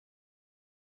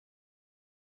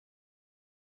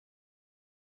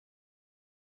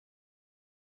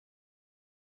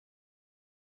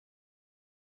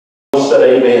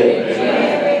said amen.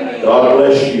 Amen. God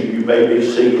bless you. You may be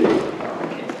seated.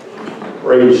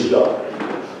 Praise God.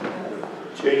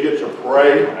 Continue to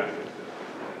pray.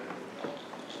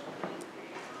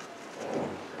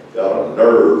 Got a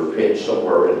nerve pinch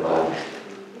somewhere in my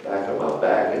back of my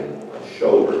back and my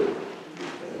shoulder.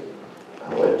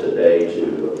 I went today to,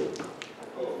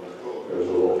 there's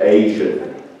a little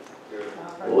Asian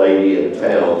lady in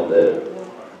town that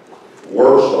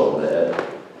works on that.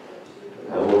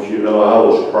 I want you to know I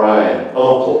was crying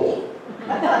uncle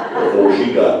before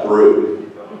she got through.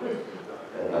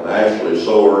 And I'm actually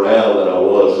sore now than I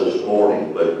was this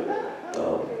morning, but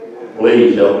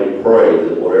please help me pray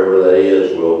that whatever that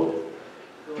is will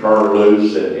turn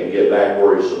loose and get back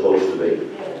where it's supposed to be.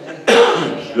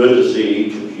 It's good to see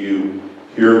each of you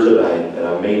here tonight, and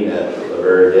I mean that from the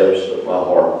very depths of my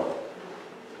heart.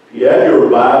 If you have your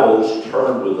Bibles,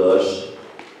 turn with us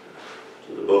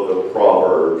to the book of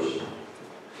Proverbs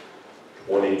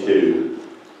 22.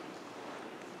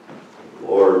 The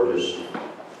Lord just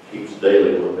keeps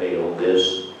dealing with me on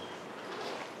this.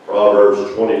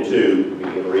 Proverbs 22,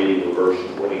 begin reading in verse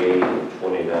 28 and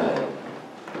 29.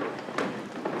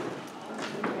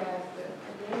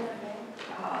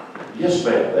 Yes,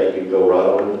 ma'am, they can go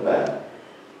right on in the back.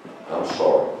 I'm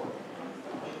sorry.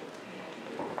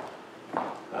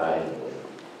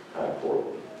 Hi,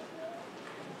 Courtney.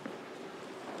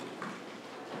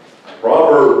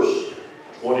 Proverbs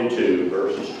 22,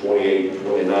 verses 28 and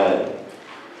 29.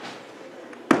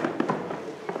 I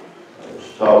was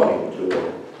talking to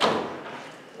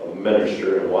a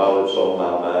minister, and while it's on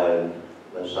my mind,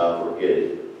 lest I forget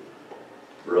it,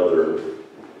 Brother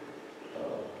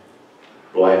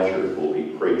Blanchard will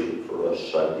be preaching for us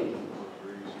Sunday.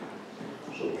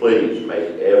 So please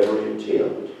make every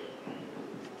attempt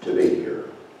to be here.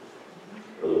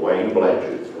 Brother Wayne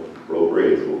Blanchard from Road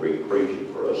Ridge will be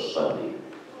preaching for us Sunday.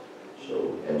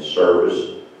 So, and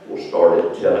service will start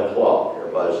at 10 o'clock.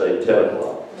 Everybody say 10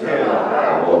 o'clock.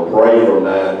 I'm going to pray from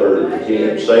 9:30 to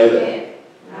 10. Say that.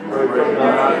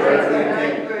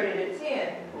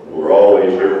 We're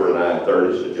always here for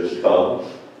 9:30, so just come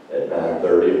at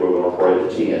 9:30. We're going to pray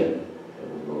at 10. And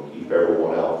we're going to keep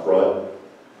everyone out front.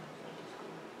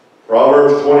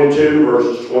 Proverbs 22,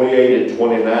 verses 28 and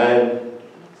 29.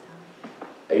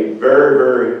 A very,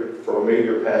 very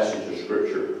familiar passage of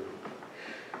Scripture.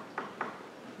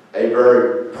 A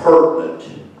very pertinent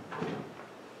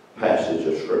passage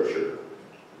of Scripture.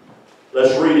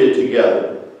 Let's read it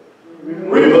together.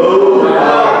 Remove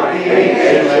not the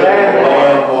ancient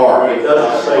landmark. It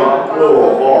doesn't say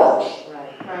plural marks,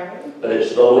 but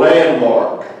it's the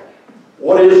landmark.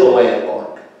 What is a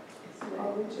landmark?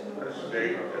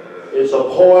 It's a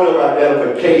point of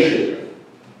identification.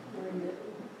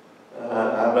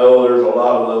 I know there's a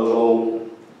lot of those old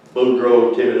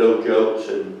Boudreaux, Thibodeau jokes,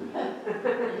 and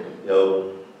you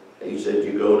know, he said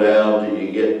you go down till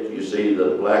you see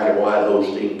the black and white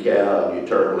Holstein cow, and you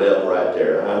turn left right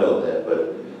there. I know that,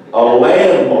 but a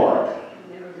landmark.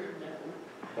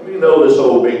 How many know this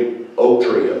old big oak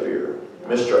tree up here,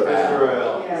 Mr.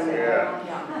 Al? Yeah.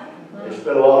 They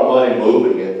spent a lot of money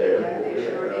moving it there.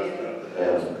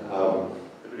 And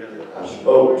I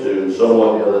spoke to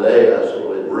someone the other day. I said,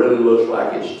 well, it really looks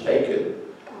like it's taken.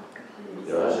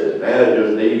 You know, I said, now it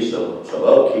just needs some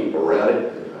upkeep around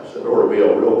it. And I said, there ought to be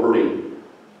a real pretty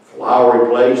flowery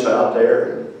place out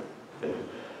there. And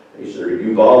he said,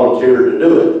 you volunteered to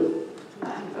do it. I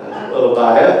said, well, if I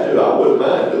have to, I wouldn't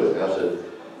mind doing it. I said,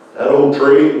 that old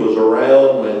tree was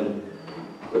around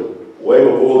way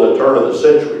before the turn of the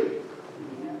century.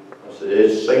 I said,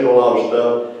 it's seen a lot of stuff.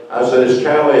 I said, it's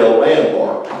kind of like a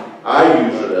landmark. I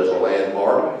use it as a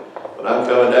landmark. When I'm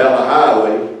coming down the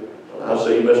highway, when I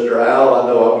see Mr. Al, I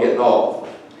know I'm getting off.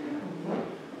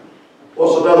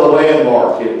 What's another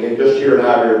landmark in just here in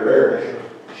Ivory Parish?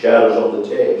 Shadows on the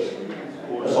text.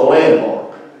 That's a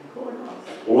landmark.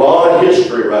 A lot of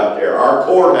history right there. Our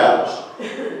courthouse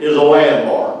is a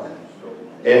landmark.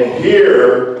 And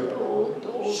here,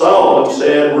 Solomon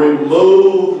said,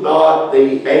 remove not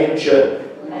the ancient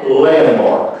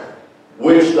landmark,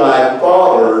 which thy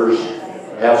fathers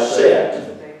have set.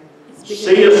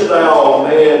 Seest thou a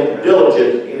man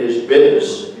diligent in his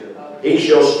business? He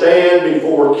shall stand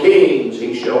before kings,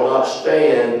 he shall not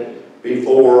stand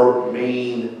before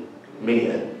mean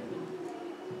men.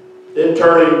 Then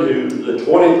turning to the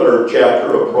 23rd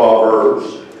chapter of Proverbs,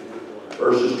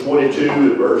 verses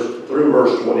 22 through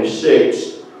verse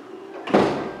 26.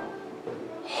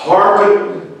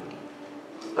 Hearken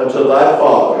unto thy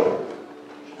father.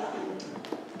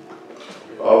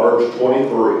 Proverbs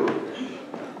 23.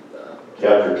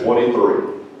 Chapter 23.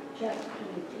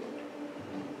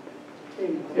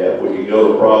 Yeah, if we could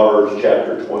go to Proverbs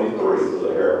chapter 23 for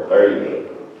the herald. There you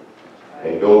go.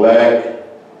 And go back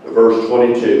to verse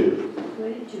 22.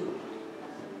 22.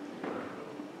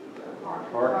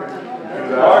 Hearken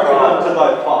unto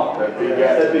thy father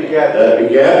that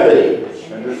begat thee.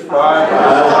 and despise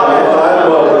Thy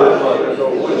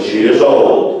mother, when she is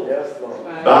old.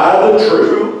 By the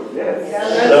truth,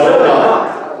 sell it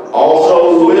not.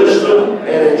 Also wisdom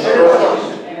and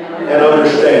instruction and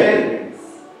understanding.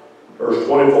 Verse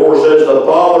 24 says, the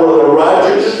father of the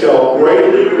righteous shall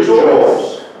greatly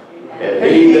rejoice, and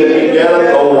he that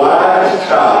begetteth a wise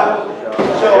child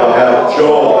shall have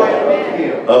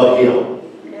joy of him.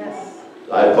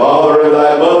 Thy father and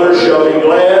thy mother shall be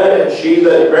glad, and she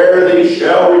that bare thee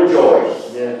shall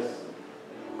rejoice.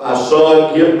 My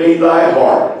son, give me thy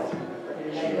heart,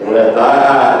 and let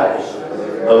thy eyes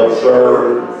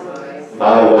observe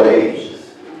my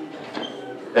ways.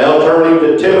 Now turning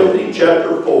to Timothy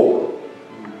chapter 4.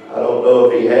 I don't know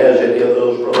if he has any of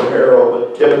those, Brother Harold,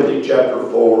 but Timothy chapter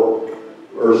 4,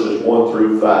 verses 1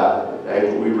 through 5.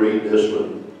 After we read this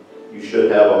one, you should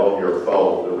have them on your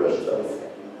phone, the rest of them.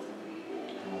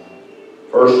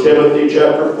 1 Timothy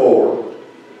chapter 4,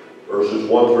 verses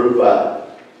 1 through 5.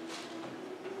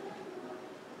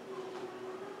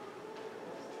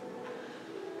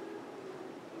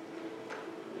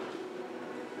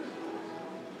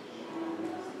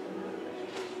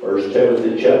 First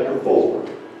Timothy chapter 4,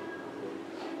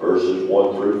 verses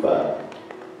 1 through 5.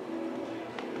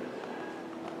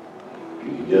 You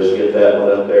can just get that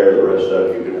one up there, the rest of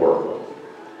it you can work on.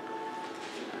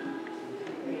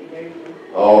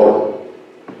 All right.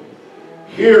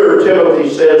 Here Timothy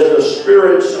says, the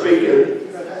Spirit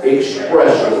speaketh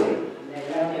expressly,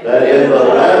 that in the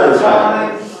latter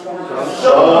times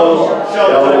some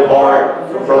shall depart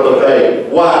from the faith.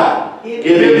 Why?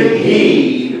 Giving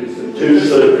heed to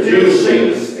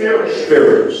seducing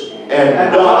spirits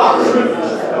and doctrines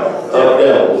of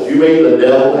devils. You mean the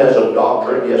devil has a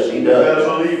doctrine? Yes, he does.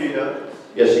 I believe he does.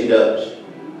 Yes, he does.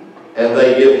 And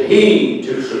they give heed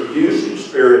to seducing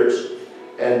spirits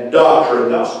and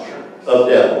doctrines of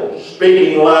devils,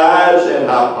 speaking lies and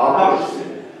hypocrisy,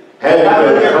 having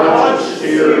their conscience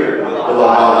seared with a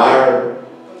hot iron,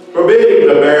 forbidding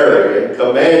to marry and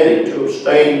commanding to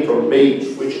abstain from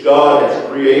meats which God has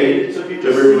created to be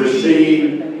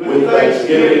received with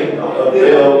thanksgiving of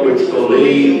them which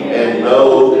believe and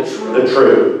know the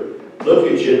truth.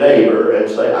 Look at your neighbor and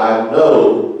say, I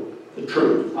know the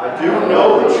truth. I do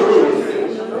know the truth.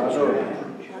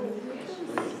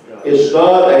 It's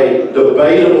not a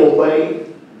debatable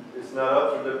thing. It's not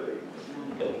up for debate.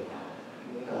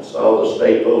 I saw the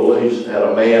state police had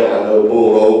a man I know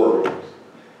pulled over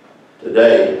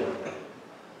today.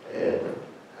 And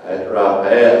after I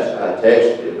passed, I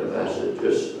texted him and I said,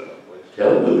 just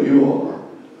tell him who you are.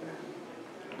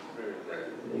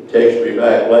 He texted me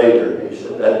back later. He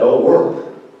said, that don't work.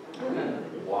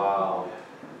 Wow.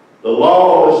 The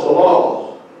law is the law.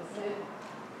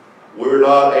 We're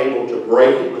not able to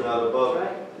break it. We're not above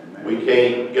it. We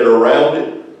can't get around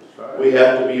it. We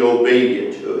have to be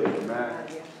obedient to it.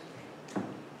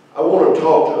 I want to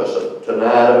talk to us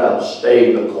tonight about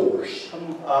staying the course.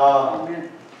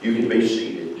 You can be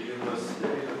seated. You must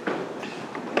stay.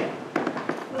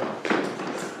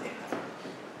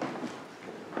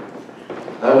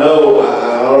 I know,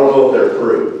 I don't know if they're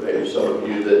through. Maybe some of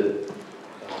you that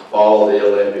follow the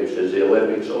Olympics. Is the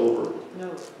Olympics over?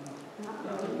 No.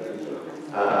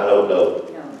 I don't know.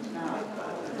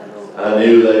 I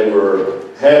knew they were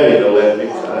having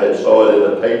Olympics. I saw it in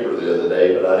the paper the other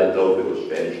day, but I didn't know if it was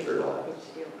finished or not.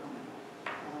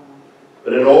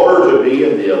 But in order to be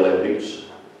in the Olympics,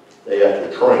 they have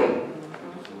to train.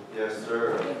 Yes,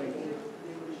 sir.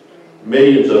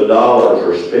 Millions of dollars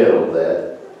are spent on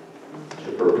that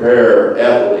to prepare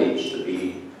athletes to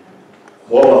be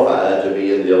qualified to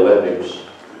be in the Olympics.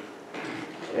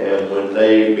 And when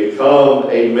they become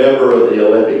a member of the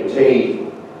Olympic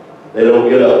team, they don't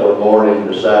get up one morning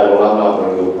and decide, well, I'm not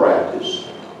going to go practice.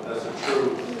 That's the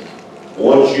truth.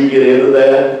 Once you get into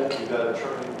that, You got to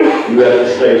train. you have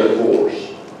to stay the course.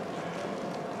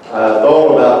 I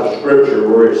thought about the scripture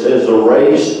where it says the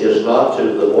race is not to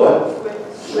the what?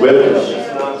 Swiftest.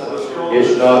 It's not to the strong.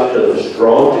 It's not to the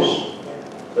strongest,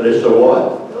 but it's to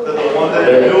what? To the one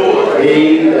that endures.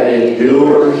 He that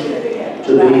endures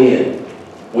to the end.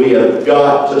 We have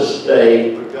got to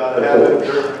stay We've got to the have course.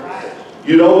 endurance.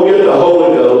 You don't get the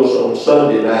Holy Ghost on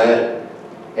Sunday night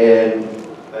and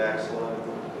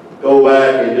Excellent. go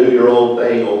back and do your own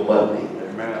thing on Monday.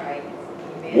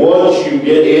 Amen. Once you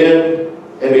get in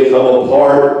and become a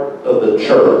part of the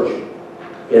church,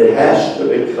 it has to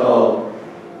become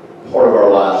part of our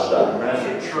lifestyle. That's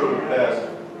the truth, Pastor.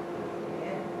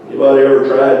 Anybody ever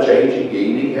tried changing your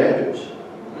eating habits?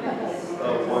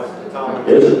 What's the time?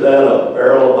 Isn't that a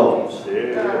barrel of monkeys?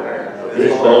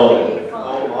 It's fun.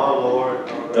 Oh, my Lord.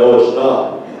 No, it's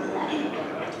not.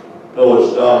 No,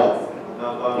 it's not.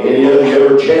 No, Any of you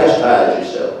ever chastise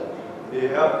yourself?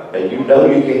 yeah. And you know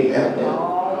you can't have that.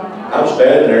 I'm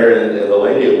standing there, and the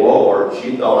lady at Walmart,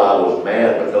 she thought I was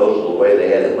mad because of the way they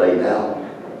had it laid out.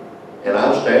 And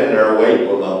I'm standing there waiting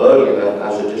with my buggy, and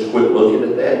I said, just quit looking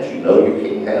at that. You know you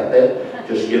can't have that.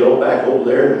 Just get on back over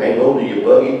there and hang on to your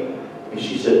buggy. And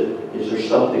she said, is there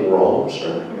something wrong,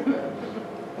 sir?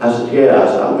 I said, yeah. I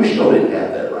said, I wish y'all didn't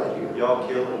have that right here. Y'all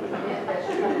killing me.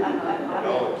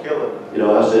 Y'all are killing me. You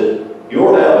know, I said,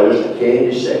 you're now just a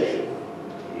candy section.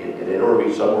 And it ought to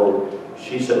be somewhere.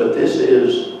 She said, but this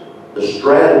is the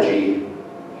strategy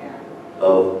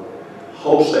of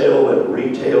wholesale and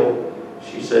retail.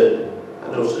 She said,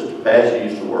 I know Sister Patsy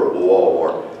used to work with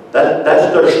Walmart.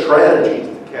 That's their strategy.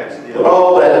 Catch the Put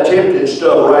all that tempting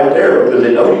stuff right there because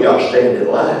they know you got to stand in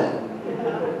line.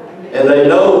 And they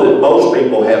know that most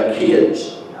people have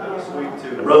kids. sweet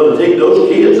too. And Brother Zeke, those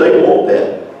kids, they want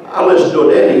that. I listened to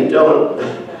a daddy tell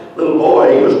a little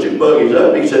boy, he was 2 buggies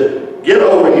up, he said, get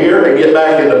over here and get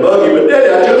back in the buggy. But Daddy,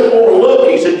 I just want to look.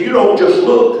 He said, you don't just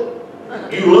look.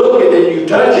 You look and then you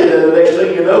touch it, and the next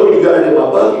thing you know, you got it in my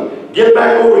buggy. Get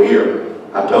back over here.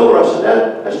 I told her, I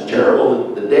said, that's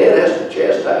terrible. The dad has to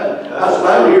chastise. I said,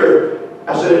 I'm here.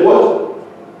 I said, it wasn't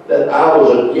that I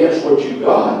was against what you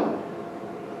got.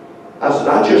 I said,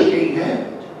 I just can't have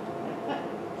it.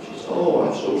 She said, oh,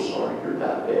 I'm so sorry, you're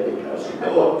diabetic. I said,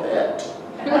 no, I'm fat.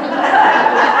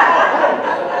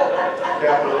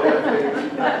 Capital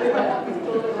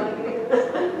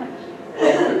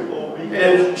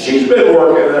And she's been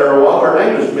working there a while. Her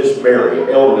name is Miss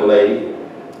Mary, elderly lady.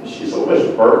 And she said,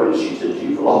 Mr. Perkins, she said,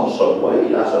 you've lost some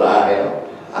weight. I said, I have.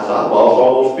 I said, I've lost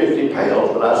almost 50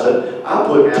 pounds. But I said, I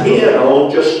put 10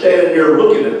 on just standing here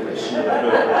looking at this.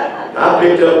 I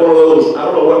picked up one of those, I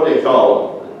don't know what they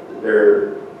call them.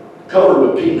 They're covered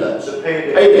with peanuts.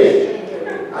 Paydays.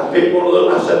 I picked one of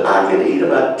those. I said, I can eat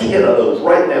about 10 of those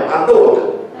right now. I know it.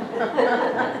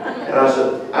 And I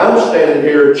said, I'm standing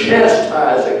here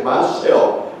chastising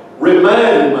myself,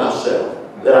 reminding myself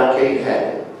that I can't have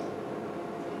it.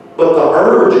 But the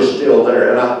urge is still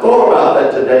there. And I thought about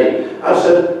that today. I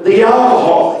said, the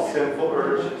alcoholic, Sinful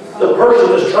urges. the person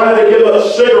that's trying to give up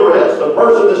cigarettes, the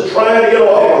person that's trying to get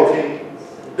off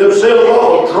of themselves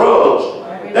off of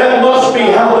drugs, that must be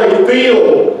how they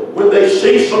feel when they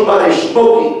see somebody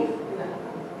smoking.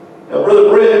 Now, Brother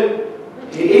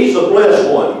Brent, he's a blessed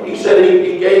one. He said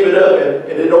he gave it up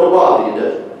and it don't bother you,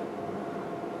 does it?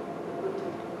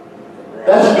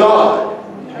 That's God.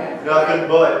 Nothing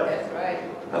but. That's right.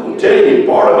 I will tell you,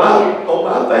 part of on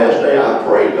my fast day, I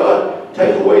pray, God,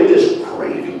 take away this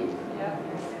craving.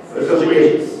 Because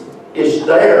it's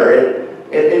there.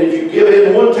 And if you give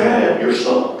in one time, you're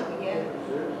sunk.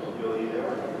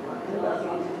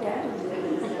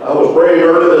 I was praying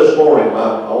early this morning. My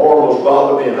arm was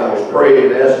bothering me, and I was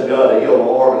praying and asking God to heal my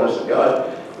arm. And I said,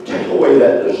 God, take away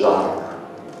that desire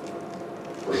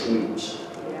for sweets.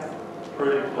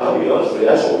 I'll be honest with you,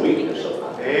 that's a weakness of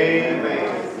mine. Amen.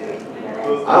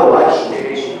 I like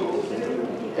sweets.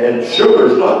 And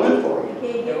sugar's not good for you. You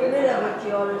can't get rid of it.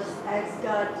 You ought to ask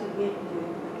God to give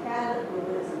you a talent that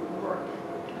doesn't work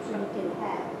so you can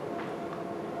have it.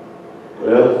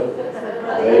 Well,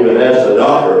 I even asked the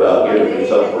doctor about giving me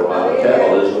something for my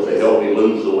metabolism to help me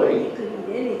lose the weight. You could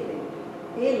eat anything.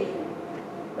 Anything.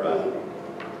 Right.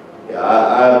 Yeah,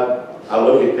 I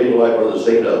look at people like Brother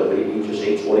Zeno. He just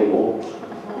eats what he wants.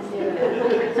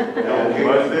 Don't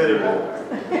much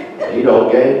better. He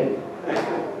don't gain.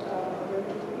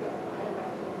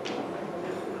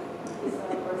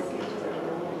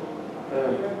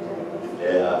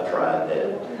 Yeah, I've tried that.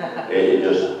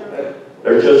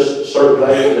 There's just certain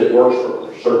things that works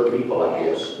for certain people, I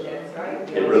guess.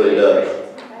 It really does.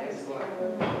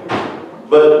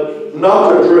 But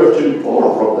not to drift too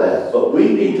far from that, but we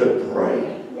need to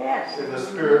pray. Yes. In the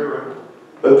spirit realm.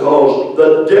 Because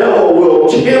the devil will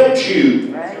tempt you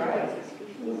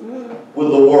with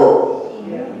the world.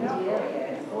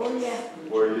 Oh, yeah.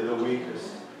 Where you're the weakest.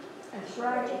 That's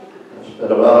right. I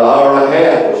spent about an hour and a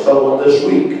half with someone this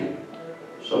week,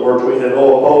 somewhere between the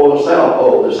North Pole and the South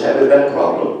Pole, that's having that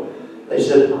problem. They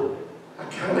said, I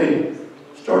kind of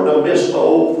starting to miss my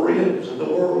old friends in the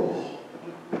world.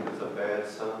 It's a bad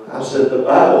sign. I said, the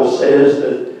Bible says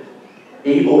that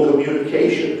evil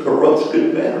communication corrupts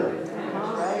good manner.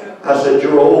 I said,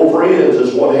 your old friends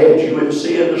is what had you in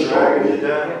sin to start with.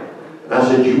 And I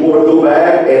said, you want to go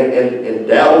back and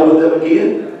dabble with them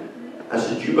again? I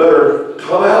said, you better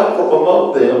come out from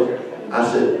among them I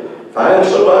said, find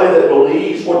somebody that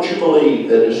believes what you believe,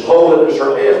 that is holiness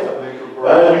or hell.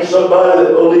 Find you somebody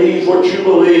that believes what you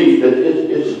believe, that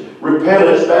it's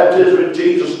repentance, baptism in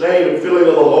Jesus' name, and filling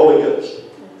of the Holy Ghost.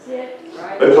 That's it.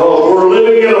 Right. Because we're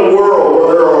living in a world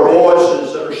where there are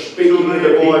voices that are speaking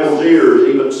into people's ears,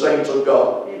 even saints of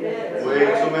God. It is. Way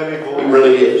too many It voices.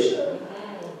 really is.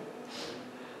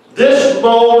 This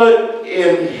moment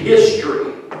in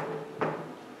history,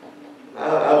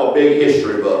 I'm a big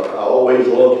history buff. I always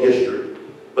loved history.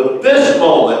 But this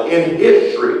moment in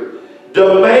history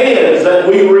demands that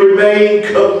we remain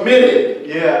committed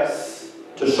Yes.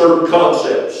 to certain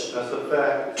concepts. That's a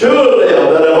fact. Two of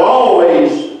them that have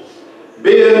always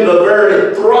been the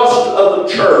very thrust of the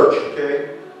church, Okay.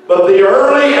 but the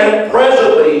early and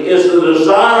presently is the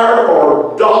desire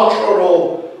for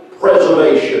doctrinal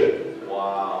preservation.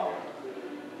 Wow.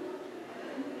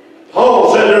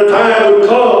 Paul said their time would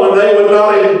come when they would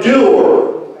not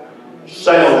endure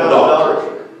sound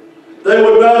doctrine. They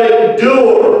would not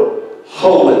endure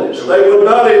holiness. They would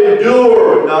not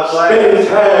endure spending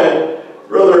time.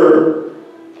 Brother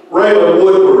Raymond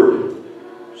Woodward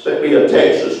sent me a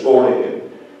text this morning,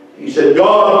 and he said,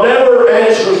 God never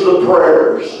answers the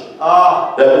prayers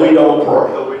that we don't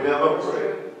pray. But we never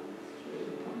pray.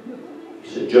 He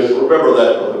said, just remember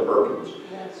that, Brother Perkins.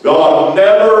 God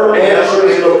never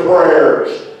answers the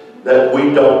prayers that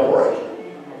we don't pray.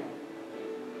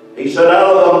 He said,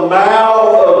 out of the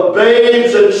mouth of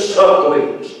babes and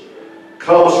sucklings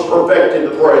comes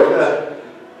perfected praise.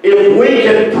 If we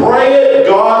can pray it,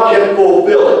 God can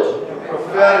fulfill it.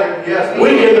 Prophetic, yes. We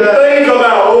can think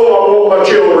about, oh, I want my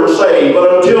children saved,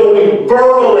 but until we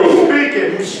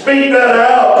verbally speak that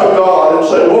out to God and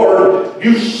say, Lord,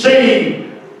 you see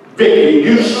Vicky,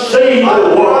 you see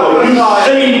the woman, you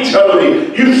see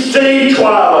Jody, you see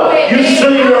Twyla, you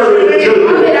see her and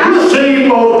Judy, you see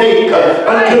Monica,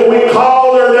 until we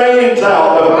call their names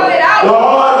out.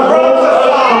 God wants us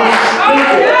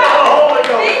to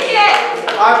speak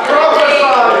it. I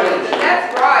prophesy.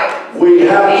 That's right. We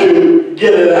have to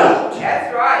get it out.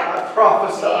 That's right. I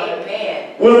prophesy.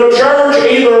 Amen. When the church,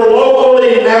 either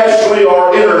locally, nationally,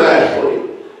 or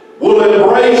internationally, will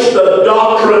embrace the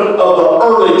doctrine of the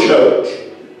early church,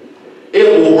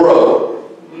 it will grow.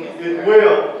 It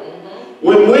will.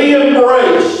 When we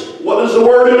embrace, what does the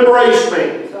word embrace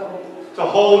mean? To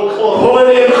hold close. Pull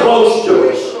it in close to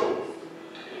us.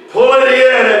 Pull it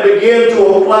in and begin to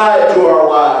apply it to our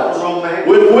lives.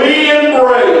 When we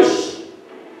embrace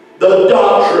the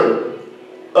doctrine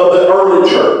of the early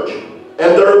church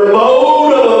and their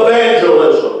mode of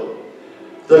evangelism,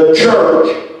 the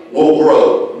church will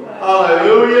grow.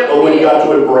 Hallelujah. But we've got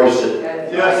to embrace it.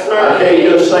 Yes, I sir. can't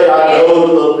just say I go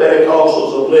to the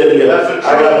Pentecostals of Lydia. That's a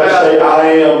I got to say I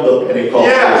am the Pentecostals.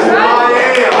 Yes, I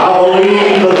am. I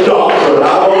believe the doctrine. I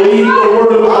believe the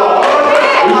Word of God.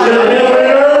 He said, heaven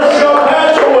and earth shall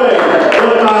pass away,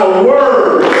 but my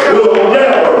word will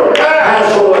never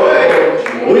pass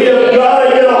away. We have got to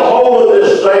get a hold of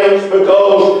this, saints,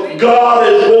 because God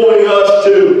is wanting us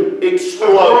to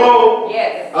explode.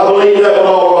 Yes. I believe that with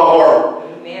all of my heart.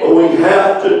 Amen. But we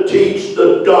have to teach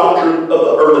the doctrine of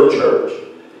the early church.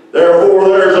 Therefore,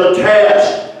 there's a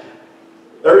task.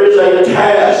 There is a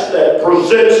task that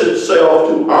presents itself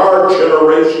to our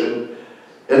generation,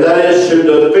 and that is to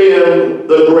defend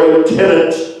the great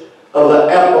tenets of the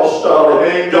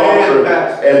apostolic doctrine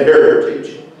and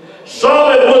heritage. Some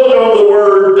have looked on the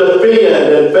word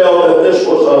defend and felt that this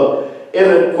was an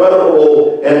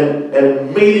inequitable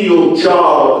and menial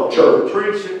job of the church.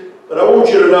 Preach it. But I want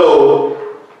you to know,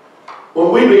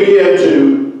 when we begin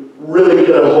to really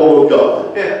get a hold of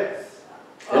God, Yes.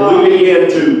 and we begin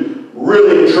to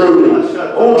really, truly,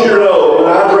 I want you to know, when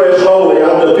I dress holy,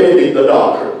 I'm defending the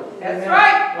doctrine. That's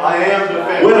right. I am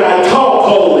defending. When I talk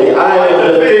holy, I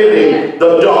am defending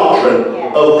the doctrine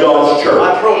of God's church.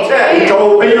 I protect. He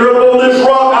told Peter, upon this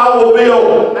rock I will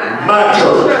build my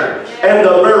church, and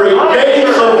the very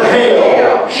gates of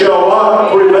hell shall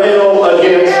not prevail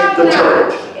against the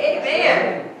church.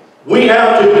 Amen. We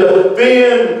have to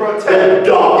defend the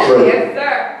doctrine, Yes,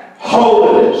 sir.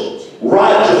 holiness,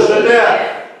 righteousness, Death.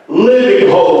 living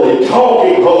holy,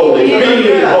 talking holy,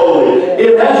 being holy.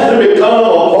 It has to become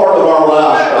a part of our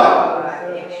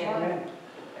lifestyle. Amen.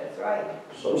 That's right.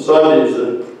 Some Sundays,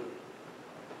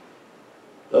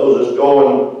 those that's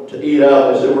going to eat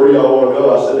out, they said, where y'all want to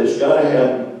go? I said, it's got to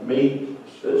have meat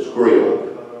that's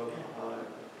grilled.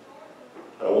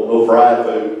 I don't want no fried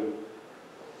food.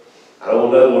 I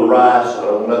don't want nothing with rice. I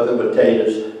don't want nothing but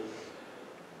potatoes.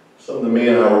 Some of the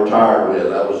men I retired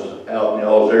with, I was out in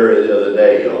y'all's area the other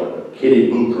day on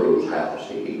Kitty Boudreaux's house.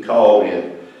 He called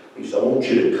in. He said, I want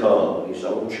you to come. He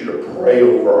said, I want you to pray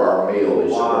over our meal. He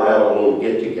said, we're having a little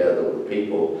get-together with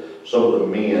people, some of the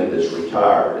men that's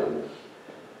retired.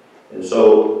 And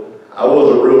so I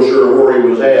wasn't real sure where he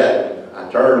was at. I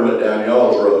turned and went down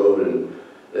y'all's road, and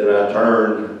then I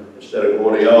turned, instead of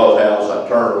going to y'all's house, I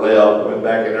turned left, went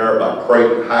back in there by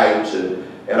Creighton Heights, and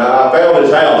I found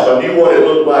his house. I knew what it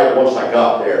looked like once I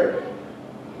got there.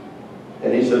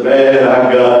 And he said, man,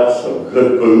 I got some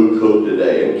good food cooked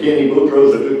today. And Kenny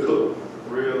Boutreau's a good cook.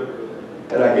 Real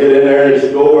good. And I get in there, and he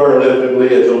said, go over and lift them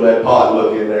lids on that pot,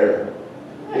 look in there.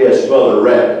 He had smothered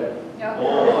rabbit.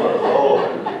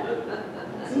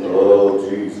 Oh,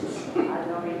 Jesus.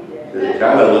 It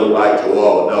kind of looked like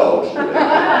Chihuahua dogs today.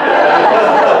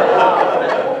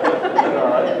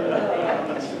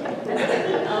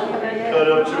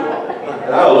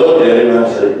 And I looked at him and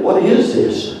I said, what is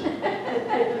this?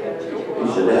 He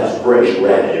said, that's fresh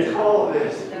rabbit. What do you call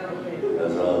this? I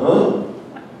said, uh-huh.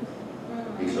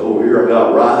 He said, over here I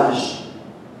got rice.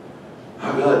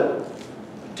 I got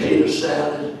potato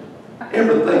salad.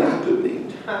 Everything I could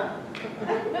eat.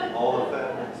 All the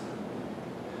fatness.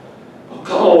 Oh,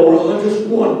 come on, brother, just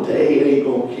one day it ain't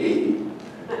gonna kill you.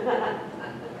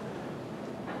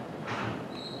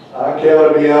 I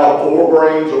counted me out 4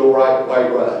 grains of white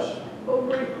rice.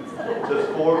 Just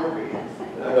 4 grains.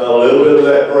 I got a little bit of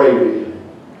that gravy.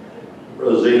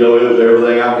 Brother Zeno, it was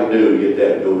everything I could do to get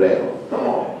that to go down. Come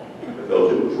on.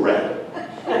 Because it was rabbit.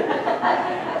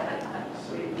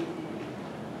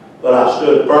 But I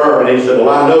stood firm, and he said, well,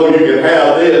 I know you can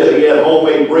have this. He had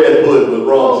homemade bread pudding with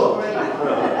raw sauce.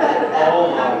 Oh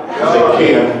my I God. said,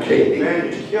 Ken, I can't eat Man,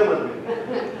 it. you're killing me.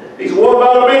 He said, what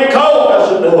about a big Coke? I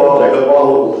said, no, I'll take a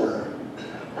bottle of water.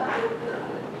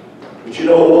 But you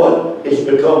know what? It's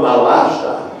become my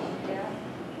lifestyle.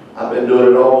 I've been doing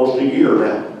it almost a year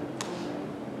now.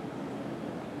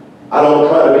 I don't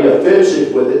try to be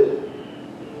offensive with it.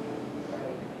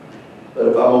 But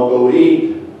if I'm going to go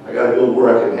eat, I got to go where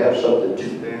I can have something to.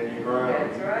 Stand your ground.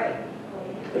 That's right.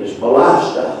 And it's my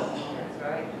lifestyle. That's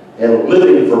right. And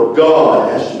living for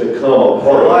God has to become a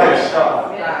part of my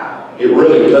Lifestyle. Yeah. It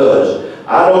really does.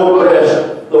 I don't dress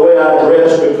the way I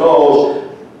dress because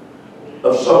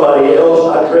of somebody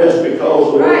else. I dress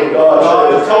because the way God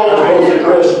says I'm supposed to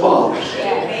dress modest.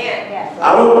 Amen.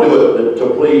 I don't do it to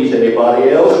please anybody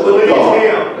else but Please God.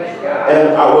 Him. Praise God. And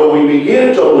when we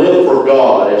begin to live for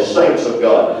God as saints of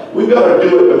God, we've got to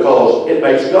do it because it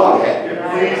makes God happy. It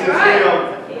pleases Him.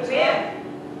 Amen.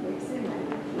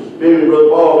 Maybe Brother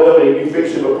Paul, well, you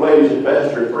fix him a plate as a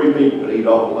pastor, 3 people to eat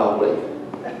off of my plate.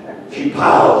 She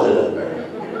piles it up there.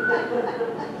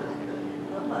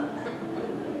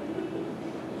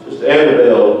 Sister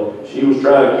Annabelle, she was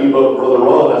trying to keep up with Brother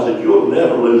Ron. I said, you'll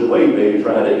never lose weight, baby,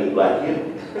 trying to eat like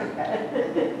him.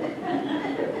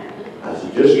 I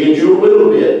said, just get you a little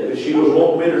bit. Because she was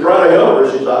wanting me to try to help her.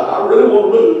 She said, I really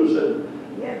want to lose. And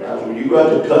I said, well, you got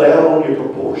to cut out on your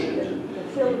proportions. The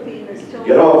Filipinos told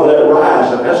Get off of that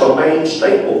rice. And that's a main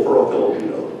staple for a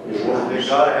Filipino, is They rice.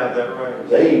 gotta have that right.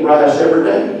 They eat rice every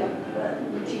day. But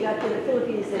when she got to the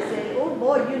Philippines, they said, oh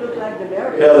boy, you look like the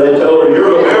American. Yeah, they told her, you're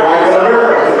looking like an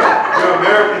American. You're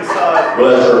American side.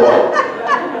 Bless her heart.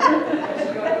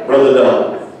 Brother Dunn.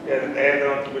 And add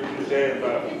on to what you said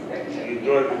about you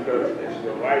enjoy it because it's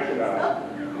your lifestyle.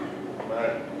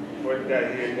 But what got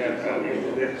here got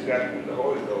this got the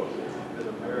Holy Ghost.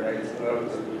 I used to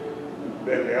love to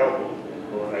bend the elbow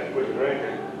when I quit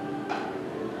drinking.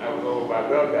 I was over by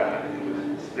the guy, he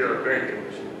was still drinking.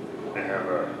 And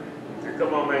he said,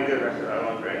 come on man, get it. I said, I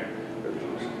don't drink.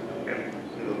 And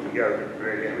we were together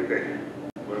drinking every day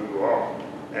when we were off.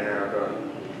 And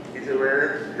he said,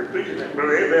 well, you're preaching that.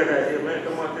 Brother Abraham out here, man,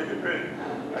 come on, take a drink.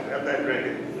 I said, I'm not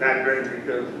drinking. Not drinking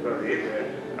because of Brother Abraham.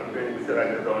 I'm drinking because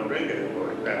I just don't drink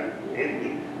anymore. It's not in me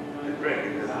to drink.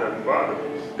 It just doesn't bother me.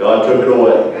 God took it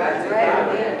away. That's right.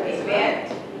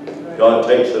 Amen. God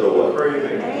takes it away.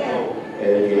 Craving. And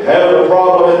if you have a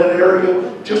problem in an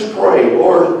area, just pray,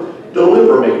 Lord,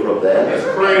 deliver me from that. It's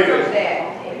From craving.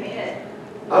 that. Amen.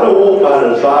 I don't want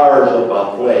my desires of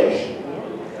my flesh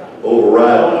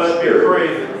override Don't my let me spirit.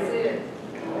 craving.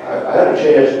 I had a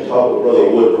chance to talk with Brother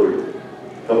Woodford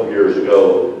a couple years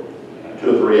ago,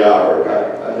 2 or 3 hours.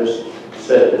 I just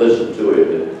sat and listened to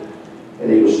him,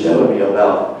 and he was telling me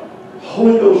about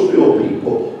Holy Ghost filled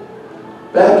people,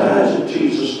 baptized in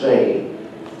Jesus' name,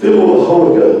 filled with the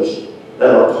Holy Ghost,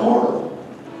 that are carnal.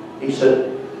 He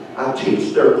said, I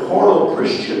teach they're carnal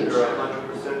Christians. You're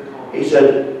 100% calm. He said,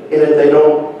 and if they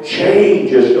don't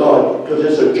change as God, because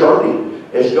it's a journey,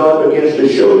 as God begins to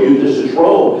show you this is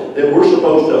wrong, then we're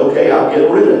supposed to, okay, I'll get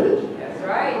rid of it. That's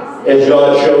right. As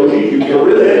God shows you, you get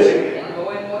rid of it. And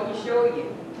more he show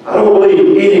you. I don't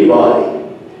believe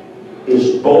anybody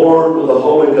is born with the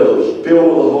Holy Ghost,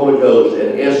 filled with the Holy Ghost,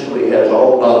 and instantly has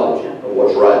all knowledge of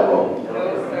what's right and wrong.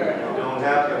 Don't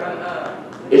happen.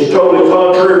 It's totally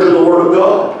contrary to the Word of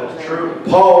God. That's true.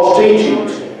 Paul's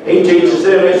teachings, he teaches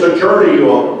them it's a journey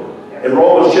you on. In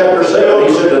Romans chapter 7,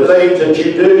 he said the things that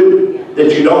you do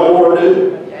that you don't want to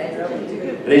do.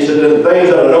 And he said the things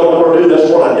that I don't want to do, that's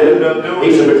what I do.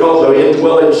 He said because of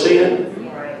indwelling sin.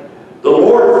 The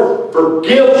Lord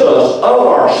forgives us of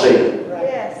our sin.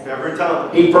 Yes. Every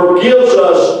time. He forgives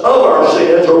us of our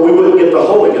sins or we wouldn't get the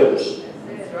Holy Ghost.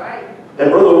 That's right. And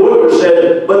Brother Woodward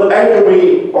said, but after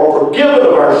we are forgiven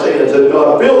of our sins and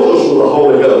God fills us with the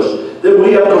Holy Ghost, then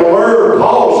we have to learn.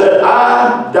 Paul said,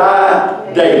 I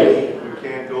die daily. You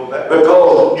can't go back.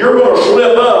 Because you're going to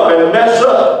slip up and mess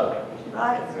up.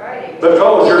 Right. That's right.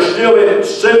 Because you're still in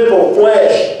sinful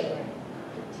flesh.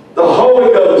 The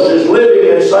Holy Ghost is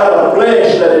living inside a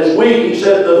flesh that is weak. He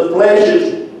said the flesh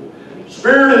is,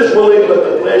 spirit is willing, but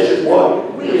the flesh is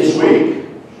what? Is weak.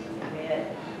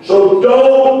 So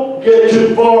don't get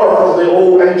too far from the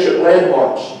old ancient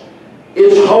landmarks.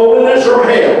 It's holiness or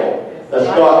hell. That's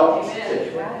God.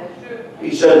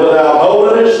 He said, without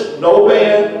holiness, no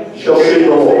man shall see the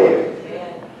Lord.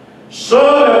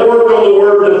 Some have worked on the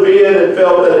word defend and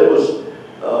felt that it was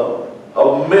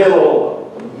a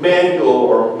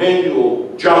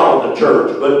manual job of the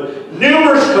church. But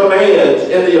numerous commands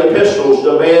in the epistles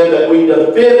demand that we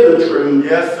defend the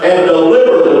truth and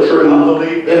deliver the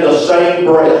truth in the same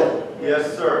breath.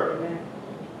 Yes, sir.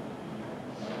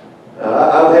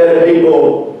 I've had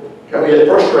people kind of get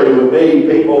frustrated with me,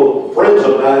 people, friends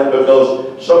of mine,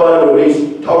 because somebody would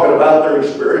be talking about their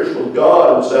experience with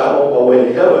God and say, I'm on my way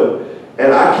to heaven.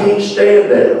 And I can't stand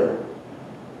there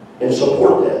and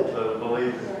support that.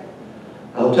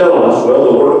 I'll tell them, I said,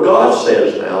 well, the Word of God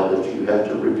says now that you have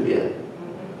to repent.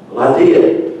 Well, I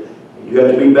did. You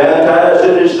have to be baptized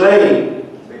in His name.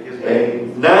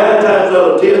 And 9 times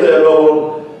out of 10 they'll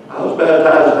go, I was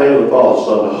baptized in the name of the Father,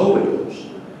 Son, and the Holy Ghost.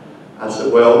 I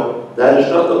said, well, that is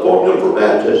not the formula for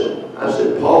baptism. I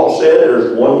said, Paul said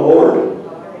there's one Lord,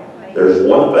 there's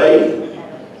one faith,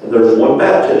 and there's one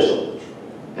baptism.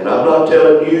 And I'm not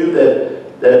telling you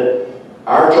that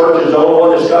our church is the only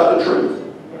one that's got the truth.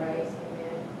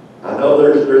 I know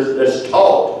there's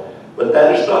taught, but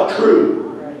that is not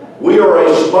true. We are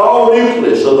a small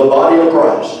nucleus of the body of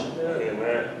Christ.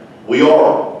 We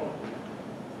are.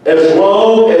 As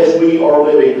long as we are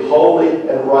living holy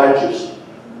and righteous.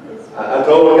 I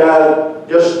told a guy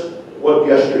just,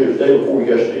 yesterday, the day before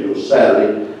yesterday, it was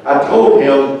Saturday. I told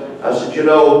him, I said, he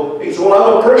said,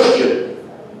 well, I'm a Christian.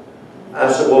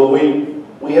 I said, well,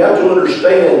 we have to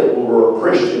understand that when we're a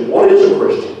Christian, what is a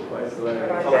Christian?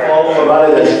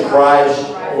 Somebody that's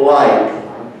Christ-like.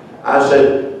 I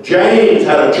said, James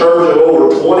had a church of over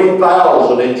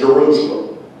 20,000 in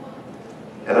Jerusalem.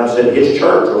 And I said, his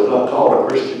church was not called a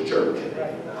Christian church.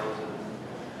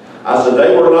 I said,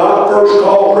 they were not first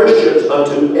called Christians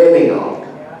unto Antioch.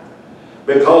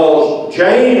 Because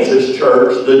James's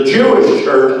church, the Jewish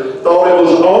church, thought it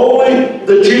was only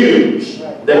the Jews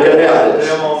that could have this.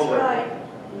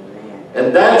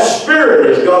 And that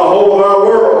spirit has got a hold of our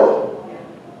world.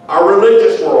 Our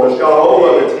religious world has got a hold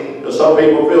of it. And some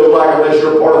people feel like unless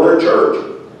you're a part of their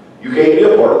church, you can't be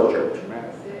a part of the church.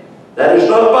 That is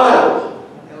not Bible.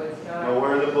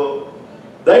 Nowhere in the book.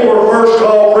 They were first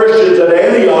called Christians at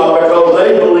Antioch because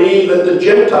they believed that the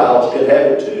Gentiles could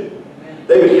have it too.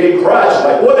 They became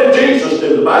Christ-like. What did Jesus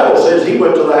do? The Bible says He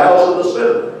went to the house of the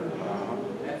sinner.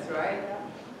 That's right.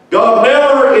 God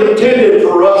never intended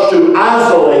for us to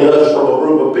isolate us from a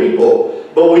group of people,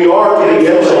 but we are to be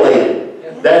insulated.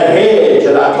 That hedge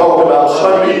that I talked about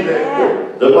Sunday,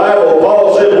 the Bible,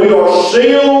 Paul said we are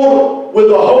sealed with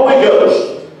the Holy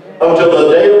Ghost until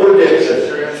the day of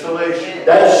redemption.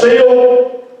 That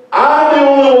seal, I'm the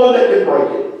only one that can break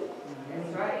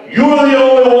it. You're the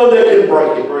only one that can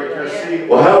break it.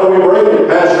 Well, how do we break it,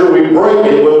 Pastor? We break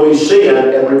it when we sin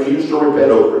and refuse to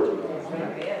repent over it.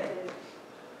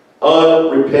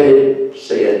 Unrepented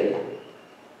sin.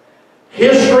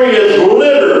 History is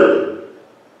littered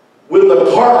with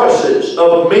the carcasses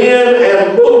of men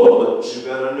and movements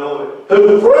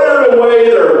who frittered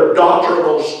away their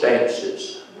doctrinal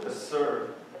stances. Yes, sir.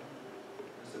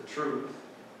 It's the truth.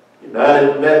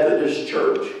 United Methodist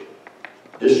Church,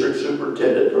 District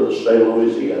Superintendent for the state of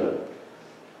Louisiana,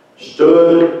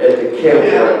 stood at the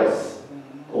campground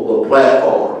on the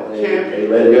platform and they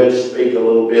let him speak a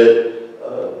little bit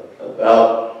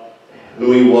about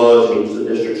who he was. He was the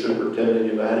District Superintendent of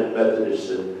United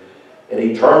Methodist, and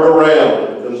he turned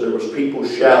around because there was people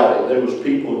shouting, there was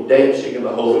people dancing in the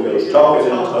Holy Ghost, talking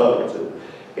in tongues,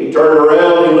 He turned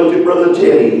around, he looked at Brother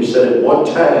Teddy, he said, at one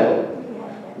time,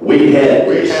 we had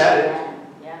We this. had it.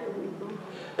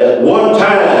 At one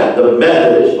time, the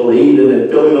Methodists believed in the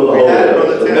filling of the Holy had it, Ghost.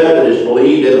 Brother The Teddy. Methodists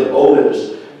believed in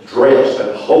holiness dress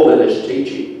and holiness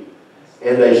teaching.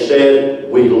 And they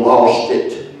said, we lost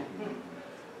it.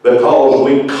 Because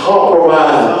we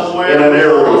compromised in an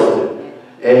area.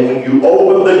 And when you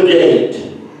open the gate,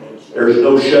 there's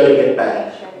no shutting it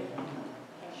back.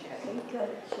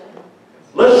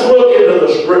 Let's look into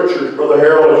the scriptures, Brother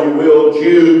Harold, if you will.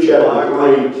 Jude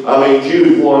chapter 3,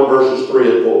 Jude 1, verses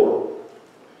 3 and 4.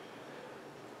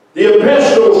 The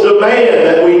epistles demand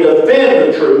that we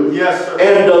defend the truth Yes, sir.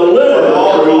 and deliver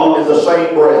the truth in the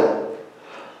same breath.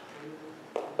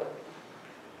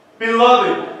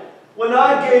 Beloved, when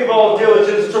I gave all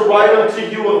diligence to write unto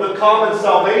you of the common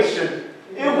salvation,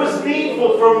 it was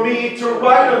needful for me to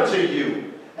write unto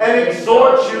you, and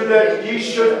exhort you that ye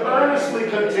should earnestly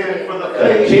contend for the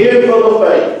faith, Contend for the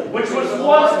faith. which was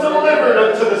once delivered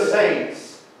unto the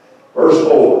saints. Verse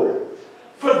 4.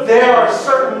 For there are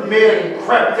certain men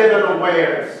crept in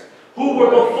unawares, who were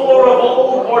before of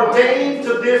old ordained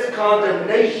to this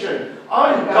condemnation,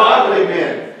 ungodly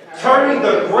men, turning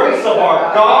the grace of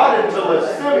our God into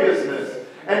lasciviousness,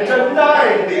 and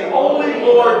denying the only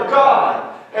Lord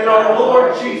God and our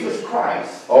Lord Jesus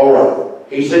Christ. All right.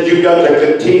 He said you've got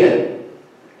to contend.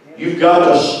 You've got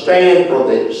to stand for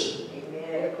this.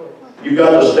 You've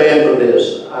got to stand for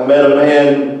this. I met a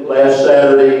man last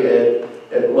Saturday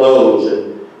at Lowe's,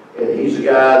 and he's a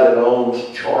guy that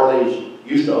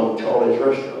used to own Charlie's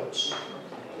Restaurants.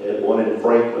 They had one in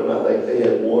Franklin. I think they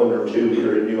had one or two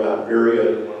here in New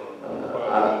Iberia.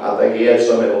 I think he had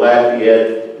some in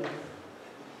Lafayette.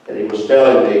 And he was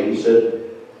telling me, he said,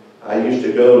 I used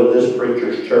to go to this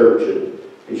preacher's church,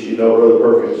 and you know Brother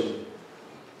Perkins,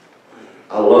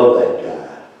 I love that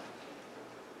guy.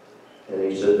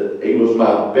 And he said that he was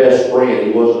my best friend.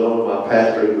 He wasn't only my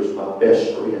pastor, he was my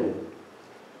best friend.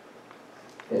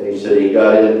 And he said he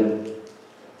got in,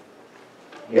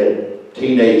 he had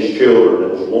teenage children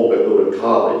that was wanting to go to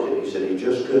college, and he said he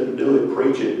just couldn't do it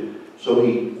preaching. So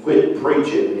he quit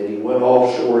preaching and he went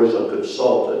offshore as a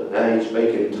consultant. Now he's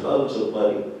making tons of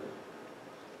money.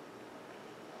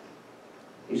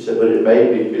 He said, but it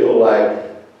made me feel like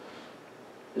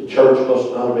the church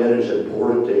must not have been as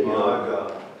important to him My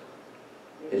God.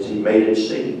 as he made it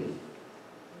seem.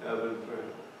 Heaven prayer.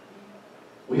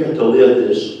 We have to live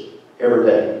this every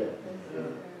day.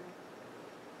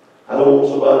 I don't want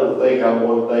somebody to think I'm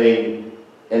one thing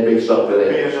and be something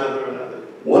Be else. another.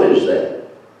 What is that?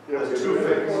 That's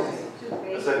two-faced.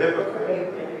 That's a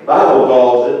hypocrite. The Bible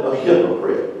calls it a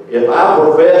hypocrite. If I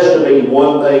profess to be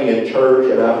one thing in church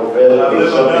and I profess I to be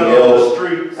live something on the else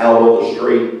streets. out on the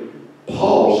street,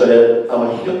 Paul said, I'm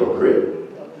a hypocrite.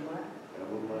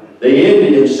 The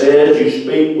Indian says you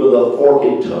speak with a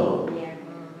forked tongue.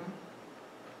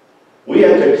 We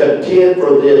have to contend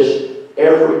for this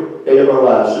every day of our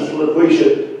lives. Sister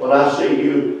LaQuisha, when I see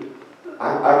you,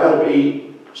 I got to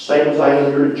be the same as I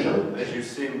am here in church. As you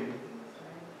see me.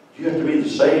 You have to be the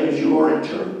same as you are in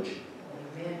church.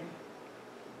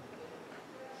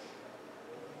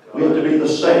 We have to be the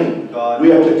same. God. We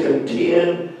have to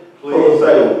contend for Please. the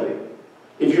faith.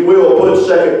 If you will, put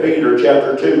 2 Peter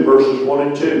chapter 2, verses 1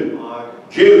 and 2.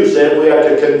 Jude said we have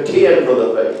to contend for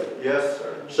the faith. Yes,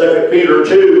 sir. 2 Peter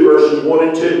 2, verses 1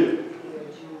 and 2.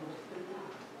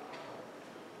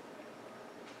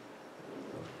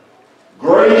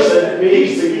 Grace and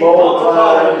peace be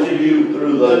multiplied unto you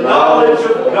through the knowledge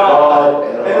of God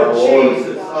and of our Lord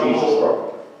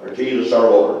Jesus our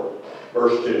Lord.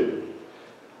 Verse 2.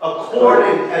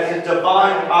 According as his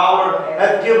divine power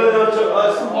hath given unto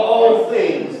us all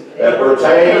things That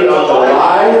pertain unto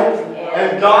life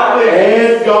and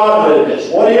godliness. and godliness.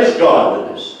 What is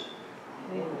godliness?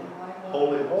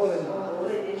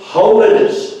 Holiness.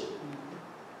 Holiness.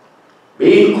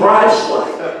 Being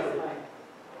Christ-like.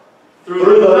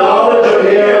 Through the knowledge of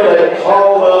Him that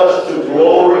called us to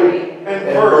glory and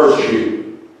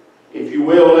virtue. If you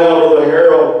will now, Brother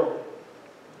Harold,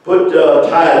 put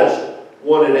Titus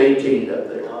 1 and 18 up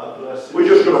there. God bless you. We're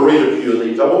just going to read a few of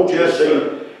these. I want you to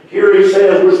see. Here he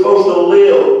says we're supposed to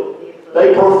live.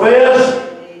 They profess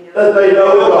that they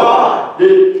know God.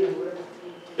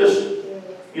 Just,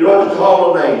 you don't have to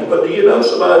call them names, but do you know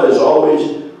somebody that's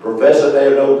always professing they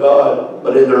know God,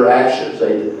 but in their actions they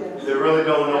do? They really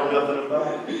don't know nothing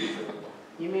about it.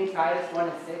 You mean Titus 1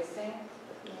 and 16?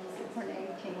 1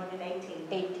 and 18.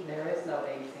 18. There is no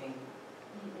 18.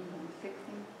 16?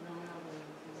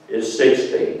 It's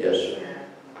 16, yes sir.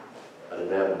 I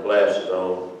didn't have my glasses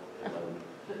on.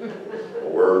 My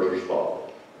words are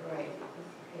small. Right.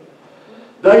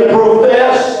 They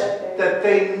profess that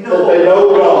they that know. they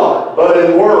know God, but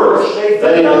in works they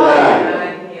deny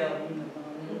Him.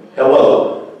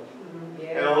 Hello.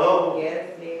 Hello?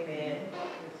 Yes, amen.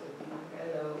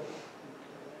 Hello.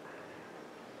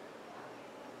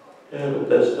 Yeah, but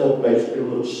that stuff makes me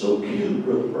look so cute,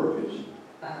 Brother Perkins.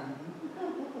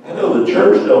 I know the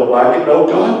church don't like it, no,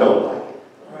 God don't like it.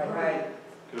 Right.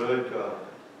 Good God.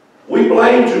 We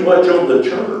blame too much on the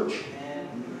church.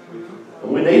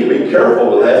 And we need to be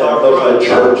careful with that because the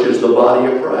church is the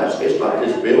body of Christ. It's not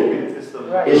this building.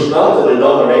 It's not the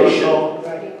denomination.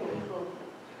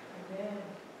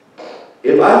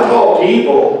 If I talk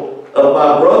evil of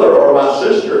my brother or my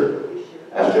sister,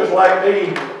 that's just like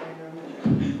me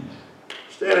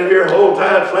standing here the whole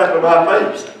time slapping my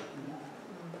face.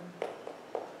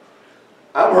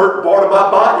 I'm hurting part of my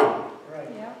body.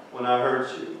 When I hurt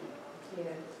you.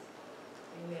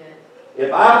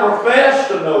 If I profess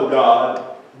to know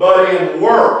God, but in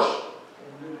works,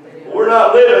 we're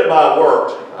not living by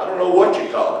works. I don't know what you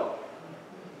call it.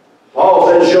 Paul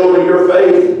said, show me your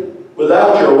faith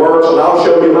without your works, and I'll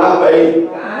show you my faith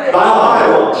by my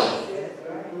works.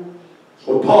 That's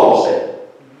what Paul said.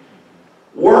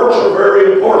 Works are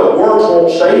very important. Works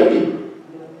won't save you.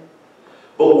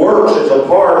 But works is a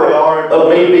part of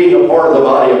me being a part of the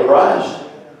body of Christ.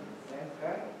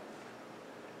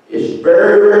 It's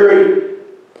very, very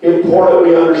important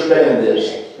we understand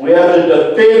this. We have to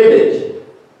defend it.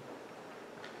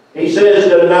 He says,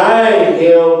 denying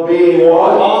Him being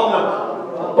what?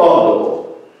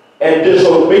 Abominable and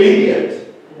disobedient,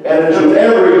 and to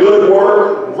every good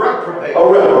work a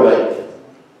reprobate.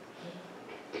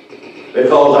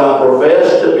 Because I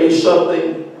profess to be something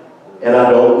and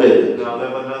I don't live it. Now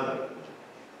live another.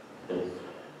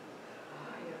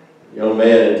 Young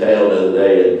man in town the other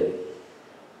day, and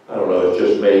I don't know, it's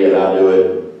just me and I do it.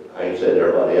 I ain't saying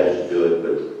everybody has to do it,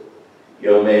 but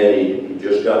young man, he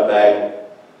just got back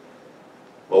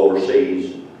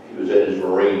overseas. He was in his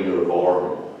Marine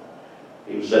uniform.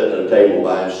 He was sitting at a table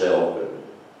by himself. And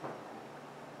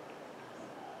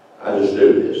I just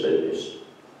do this. It's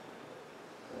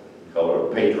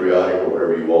call it patriotic or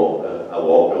whatever you want. I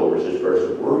walked over to this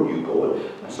person. Where are you going?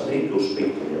 I said, I need to go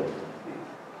speak to him.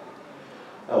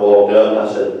 I walked up and I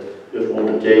said, just want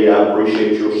to tell you I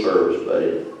appreciate your service,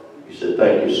 buddy. He said,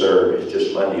 thank you, sir. It's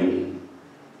just my duty.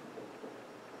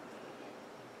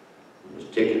 His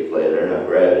ticket lay there and I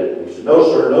grabbed it. And he said, no,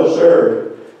 sir, no,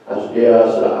 sir. I said, yeah. I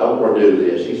said, I want to do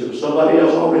this. He said, somebody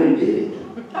else already did it.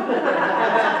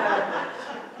 I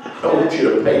don't want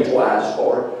you to pay twice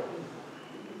for it.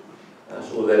 I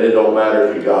said, well, then it don't matter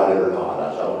if you got it or not.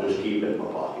 I said, I'll just keep it in my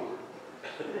pocket.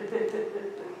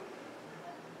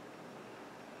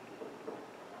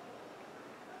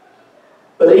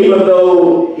 But even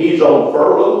though he's on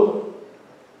furlough,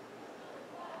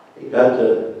 he got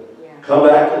to come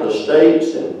back to the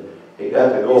States and he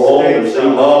got to go home and see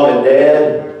Mom and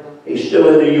Dad. He's still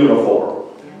in the uniform.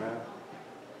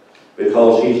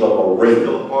 Because he's a Marine.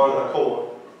 Still part of the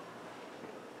Corps.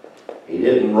 He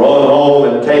didn't run home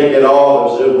and take it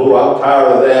off and say, oh, I'm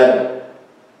tired of that.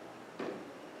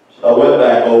 So I went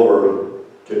back over,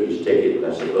 took his ticket, and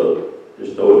I said, look,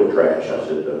 just throw it in the trash. I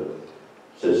said,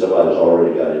 somebody's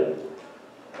already got it.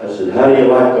 I said, how do you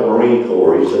like the Marine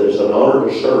Corps? He said, it's an honor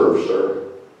to serve,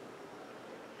 sir.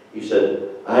 He said,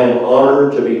 I am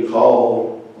honored to be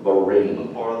called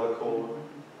Marine. Part of the Corps.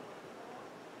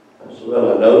 I said,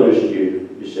 well, I noticed you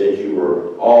said you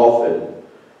were off, and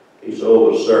he said,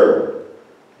 oh, well, sir.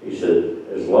 He said,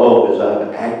 as long as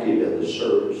I'm active in the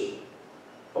service,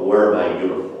 I wear my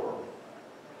uniform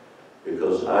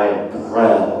because I am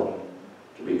proud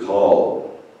to be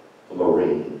called a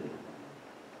Marine.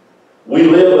 We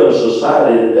live in a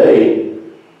society today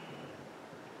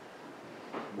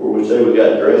where we say we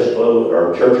got dress clothes,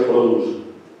 our church clothes,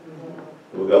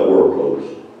 and we got work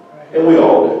clothes. And we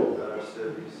all do.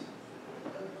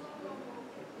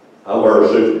 I wear a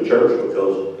suit to church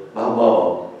because my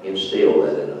mom instilled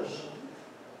that in us.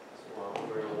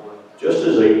 Just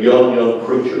as a young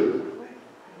preacher,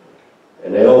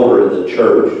 an elder in the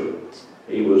church,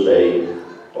 he was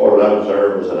what I'm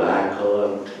concerned, was an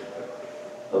icon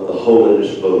of the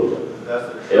holiness movement.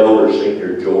 Elder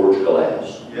Senior George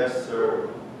Glass. Yes, sir.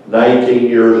 19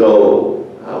 years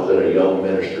old, I was in a young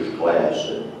minister's class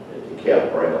at the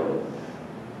campground.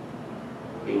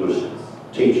 He was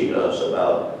teaching us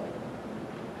about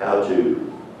how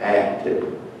to act,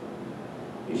 and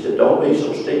he said, don't be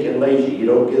so stinking lazy you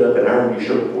don't get up and iron your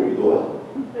shirt before you go out.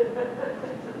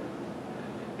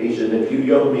 He said, if you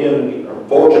young men are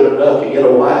fortunate enough to get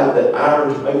a wife that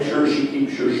irons, make sure she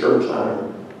keeps your shirts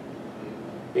ironed.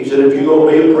 He said, if you're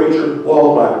going to be a preacher,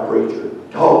 walk like a preacher,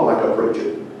 talk like a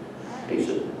preacher. He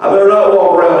said, I better not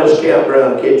walk around this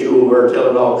campground and catch you over there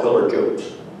telling all color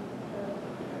jokes.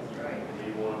 That's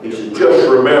right. He said, just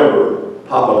remember,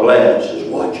 Papa Glass is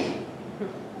watching.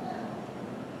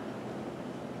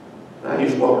 I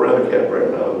used to walk around the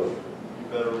campground.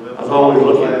 I was always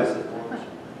looking.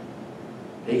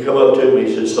 He come up to me,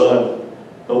 he said, son,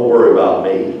 don't worry about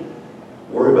me.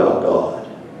 Worry about God.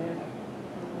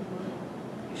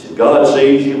 He said, God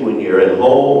sees you when you're at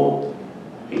home.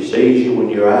 He sees you when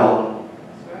you're out.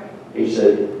 He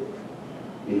said,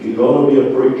 if you're going to be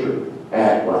a preacher,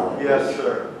 act like it. Yes,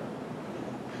 sir.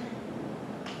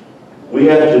 We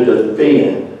have to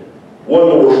defend. One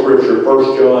more scripture,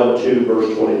 1 John 2,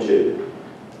 verse 22.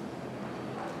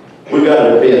 We got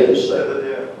to defend this thing.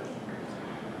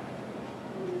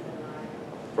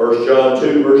 1 John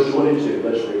 2, verse 22.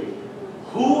 Let's read.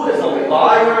 Who is a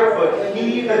liar but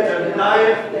he that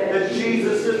denieth that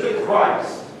Jesus is the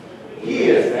Christ? He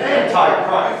is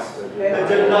Antichrist that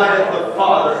denieth the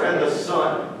Father and the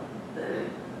Son.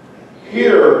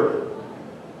 Here,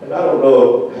 and I don't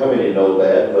know how many know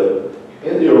that, but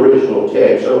in the original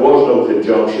text, there was no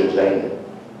conjunctions and.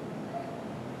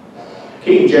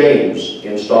 King James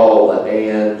installed the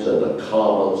ands and the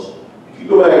commas. If you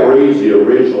go back and read the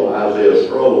original Isaiah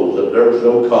scrolls, and there was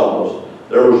no commas,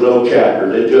 there was no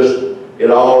chapters. It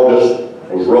all just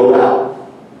was wrote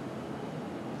out.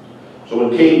 So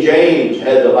when King James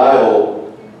had the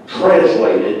Bible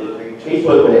translated, he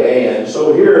put the and.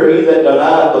 So here, he that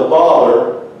denieth the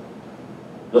Father,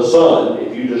 the Son,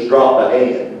 if you just drop the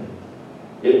and,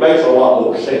 it makes a lot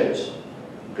more sense.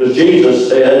 Because Jesus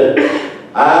said,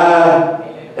 I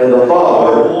and the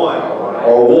Father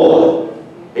are one.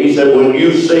 He said, when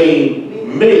you've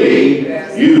seen me,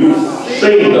 you've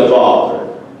seen the Father.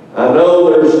 I know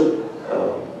there's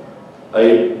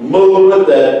a movement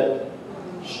that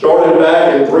started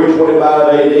back in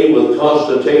 325 AD with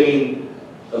Constantine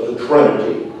of the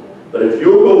Trinity. But if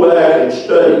you'll go back and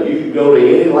study, you can go to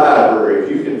any library, if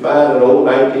you can find an old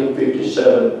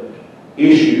 1957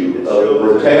 issue of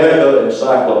Britannica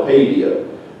Encyclopedia,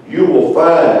 you will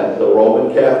find the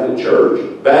Roman Catholic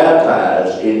Church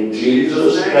baptized in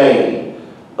Jesus' name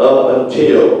up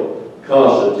until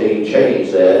Constantine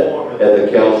changed that at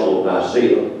the Council of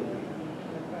Nicaea.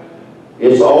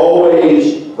 It's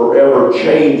always forever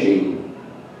changing.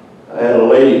 I had a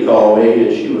lady call me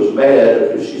and she was mad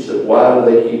because she said, why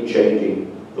do they keep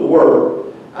changing the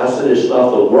word? I said, it's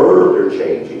not the word they're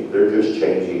changing, they're just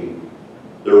changing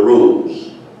the rules.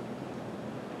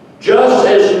 Just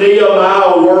as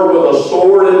Nehemiah worked with a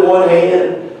sword in one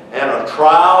hand and a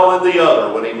trowel in the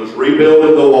other when he was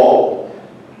rebuilding the wall.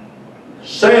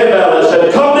 Sanballat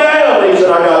said, come down. He said,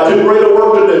 I got too great a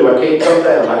work to do. I can't come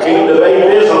down. I can't debate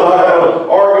this. I'm not going to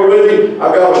argue with him.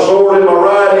 I got a sword in my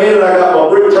right hand and I got my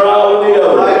brick trowel in the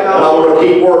other. And I'm going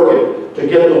to keep working to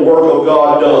get the work of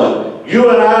God done. You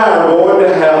and I are going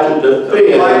to have to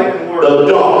defend the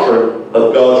doctrine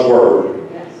of God's Word.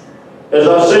 As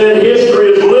I said, history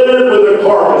is littered with the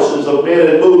carcasses of men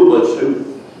and movements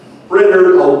who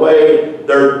frittered away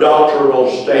their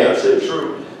doctrinal stances.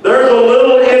 There's a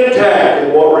little intact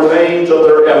in what remains of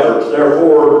their efforts.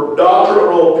 Therefore,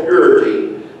 doctrinal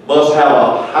purity must have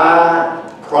a high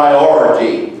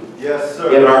priority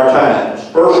in our times.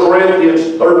 1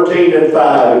 Corinthians 13 and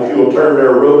 5, if you will turn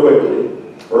there real quickly.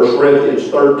 1 Corinthians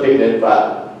 13 and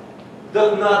 5.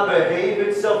 Doth not behave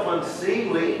itself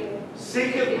unseemly,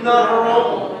 seeketh not her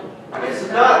own, is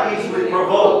not easily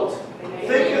provoked,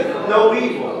 thinketh no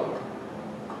evil.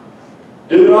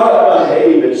 Do not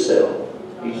behave itself.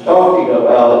 He's talking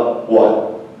about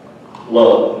what?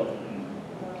 Love.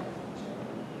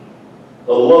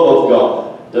 The love of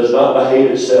God does not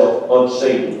behave itself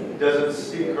unseemly. It doesn't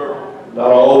seek her.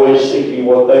 Not always seeking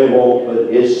what they want, but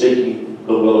it's seeking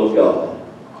the will of God.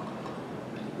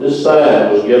 This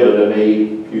sign was given to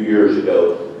me a few years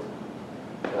ago.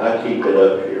 I keep it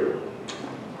up here.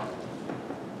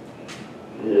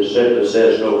 It simply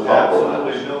says no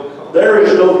compromise. There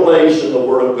is no place in the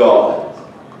Word of God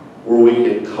where we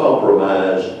can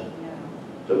compromise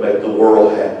to make the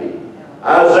world happy.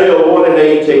 Isaiah 1 and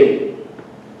 18.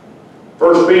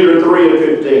 1 Peter 3 and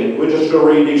 15. We're just going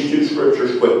to read these two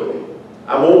scriptures quickly.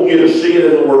 I want you to see it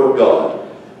in the Word of God.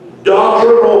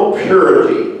 Doctrinal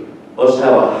purity must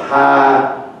have a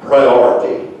high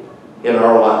priority in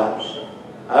our lives.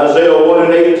 Isaiah 1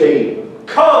 and 18.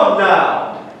 Come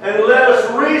now, and let us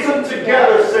reason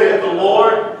together, saith the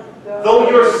Lord. Though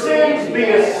your sins be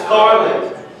as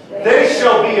scarlet, they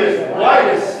shall be as white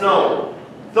as snow.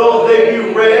 Though they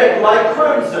be red like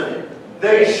crimson,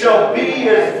 they shall be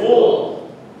as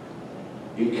wool.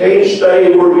 You can't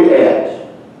stay where you're at.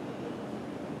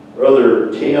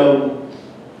 Brother Tim,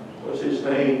 what's his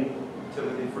name?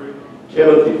 Timothy Free.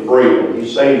 Timothy Freeman. He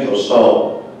sings a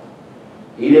song.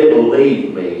 He didn't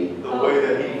leave me The way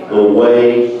that he the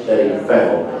way that he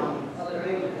found me,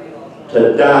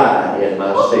 to die in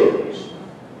my sins.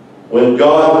 When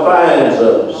God finds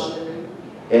us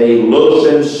and he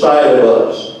looks inside of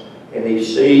us and he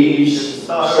sees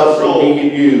something he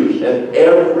can use, and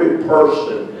every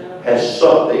person has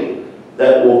something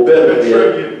that will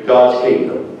benefit God's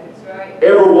kingdom.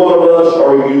 Every one of us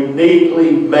are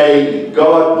uniquely made.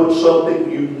 God put something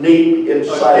unique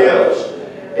inside of us.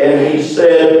 And he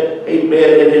said,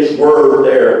 amen, in his word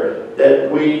there, that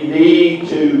we need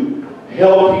to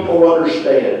help people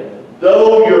understand.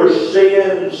 Though your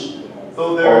sins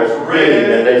there is are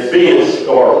red and they be as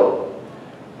scarlet,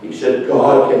 he said,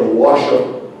 God can wash them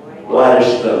white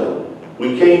as snow.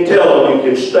 We can't tell them you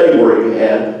can stay where you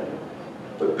had,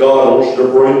 but God wants to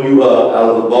bring you up out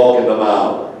of the bulk and the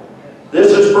mire.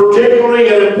 This is particularly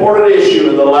an important issue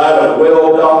in the light of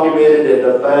well-documented and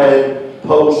defined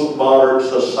postmodern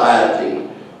society,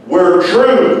 where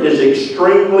truth is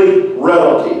extremely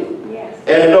relative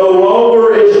and no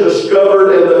longer is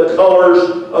discovered in the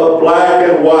colors of black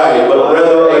and white, but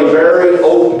rather a very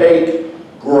opaque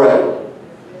gray.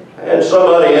 I had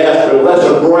somebody ask me, well, that's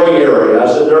a gray area. I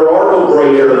said, there are no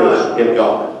gray areas in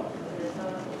God.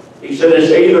 He said,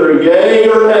 it's either yea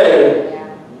or nay.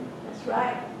 That's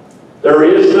right. There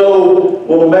is no,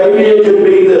 well, maybe it could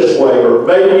be this way, or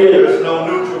maybe there's no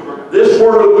neutral ground. This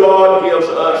Word of God gives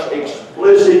us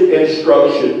explicit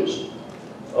instructions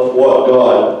of what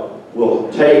God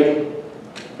will take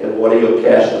and what He'll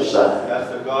cast aside.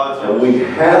 That's the God's and we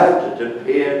have to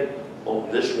depend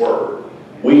on this Word.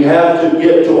 We have to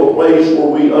get to a place where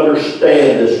we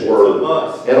understand this Word.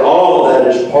 And all of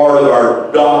that is part of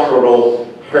our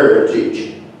doctrinal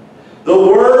heritage. The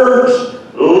words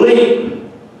leap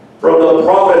from the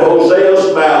prophet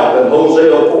Hosea's mouth in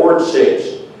Hosea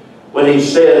 4:6, when he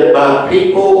said, my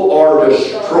people are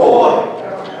destroyed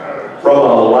from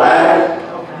a lack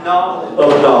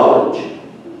of knowledge.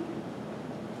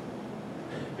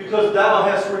 Because thou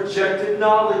hast rejected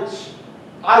knowledge,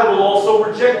 I will also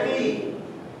reject thee,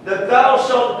 that thou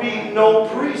shalt be no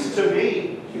priest to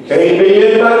me. You can't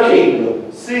be in my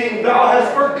kingdom. Seeing thou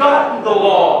hast forgotten the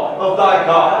law of thy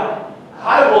God,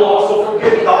 I will also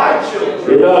forget thy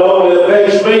children. It not only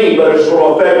affects me, but it's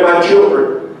going to affect my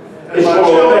children. It's going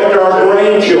to affect our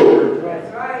grandchildren.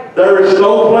 There is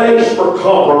no place for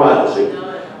compromising.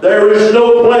 There is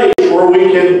no place where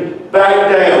we can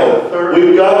back down.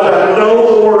 We've got to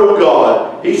know the Word of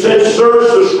God. He said, search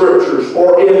the Scriptures,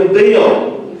 for in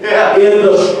them, in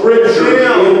the Scriptures,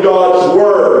 in God's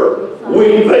Word,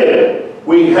 we think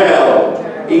we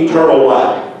have eternal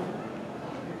life.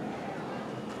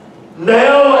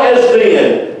 Now as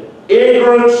then,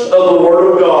 ignorance of the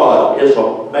Word of God is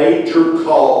a major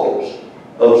cause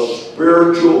of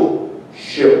spiritual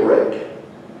shipwreck.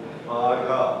 My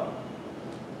God.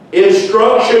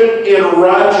 Instruction in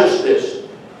righteousness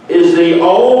is the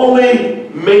only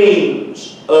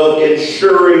means of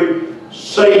ensuring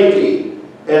safety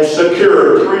and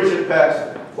security Preach it,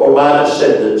 Pastor. for my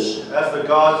descendants. That's the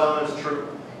God's honest truth.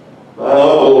 My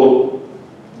uncle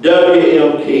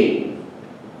W.M. King,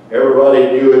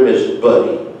 everybody knew him as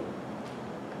Buddy.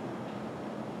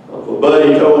 Uncle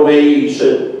Buddy told me, he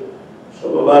said,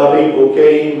 some of my people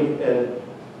came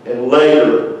and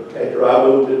later, after I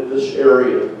moved into this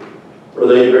area,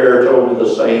 Brother Bear told me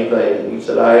the same thing. He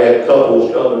said, I had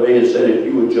couples come to me and said, if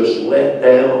you would just let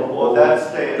down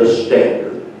the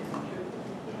standard.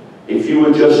 If you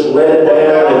would just let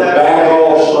down and back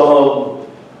off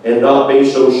some and not be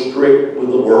so strict with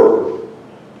the Word,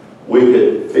 we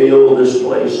could fill this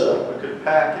place up. We could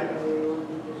pack it.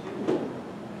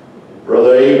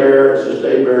 Brother Abear,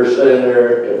 Sister Abear sitting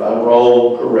there, if I'm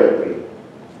wrong, correct me.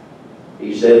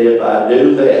 He said, if I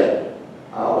do that,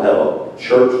 I'll have a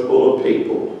church full of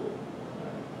people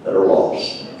that are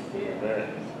lost.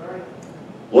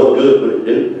 What good would it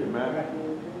do?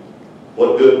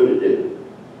 What good would it do?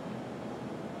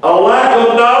 A lack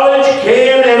of knowledge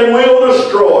can and will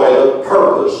destroy the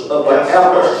purpose of an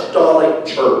apostolic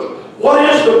church. What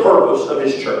is the purpose of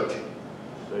His church?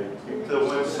 To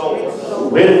win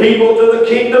souls. Win people to the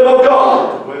kingdom of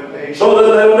God, so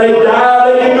that when they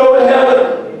die, they can go to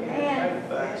heaven.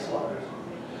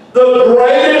 The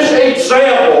greatest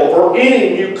example for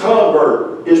any new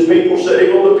convert is people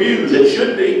sitting on the pews. It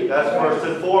should be. That's first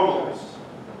and foremost.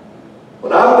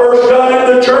 When I first got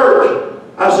into the church,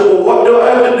 I said, well, what do I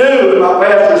have to do? And my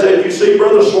pastor said, you see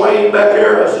Brother Swain back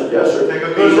there? I said, yes, sir. Take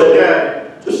a good look at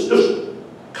it. Just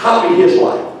copy his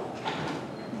life.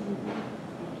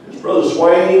 Because Brother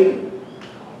Swain,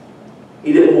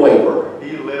 he didn't waver.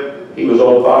 He lived it. he was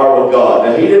on fire with God.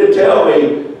 Now, he didn't tell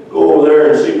me, go over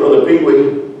there and see Brother Pee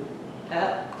Wee.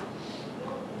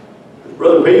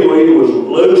 Brother Pee Wee was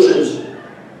loose as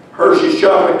Hershey's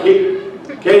chocolate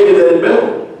cake in that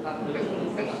building.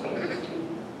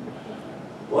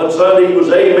 One Sunday he was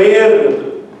amen, and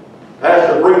the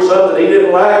pastor preached something he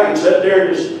didn't like, and sat there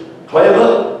and just clam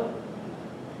up.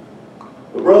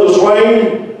 But Brother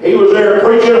Swain, he was there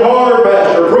preaching harder,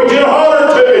 Pastor, preaching harder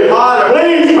to me.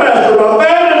 Please, Pastor, my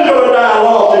family's going to die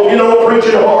lost if you don't preach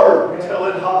it hard. Tell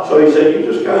it hot. So he said,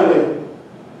 you just kindly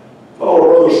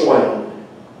follow Brother Swain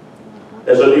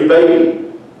as a new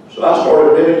baby. So I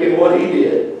started mimicking what he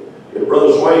did. If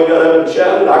Brother Swain got up and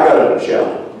shouted, I got up and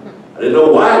shouted. I didn't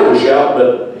know why he was shouting,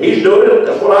 but he's doing it.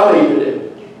 That's what I need to do.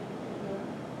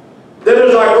 Then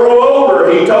as I grew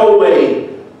older, he told me,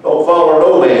 don't follow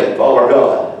no man, follow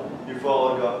God. You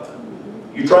follow God.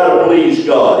 You try to please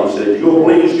God. He said, if you'll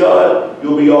please God,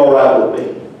 you'll be all right with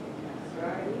me.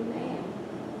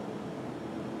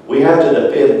 We have to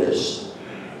defend this.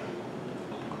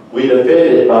 We defend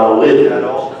it by living At it.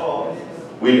 all costs.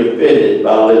 We defend it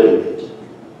by living it.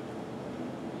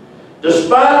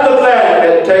 Despite the fact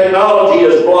that technology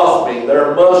is blossoming,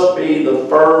 there must be the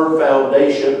firm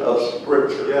foundation of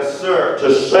Scripture Yes, sir.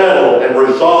 to settle and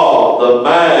resolve the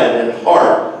mind and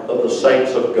heart of the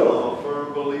saints of God. I'm a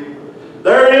firm believer.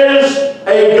 There is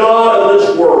a God of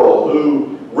this world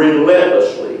who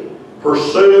relentlessly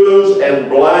pursues and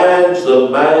blinds the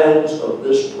minds of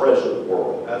this present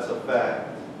world. That's a fact.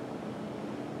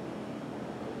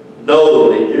 Know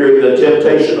that during the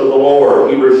temptation of the Lord,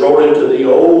 he resorted to the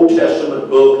Old Testament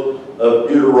book of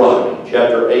Deuteronomy,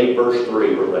 chapter 8, verse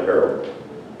 3, from the Herald.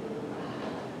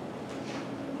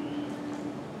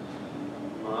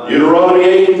 Deuteronomy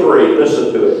 8:3,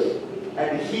 listen to it.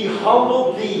 And he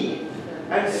humbled thee,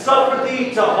 and suffered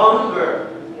thee to hunger,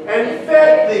 and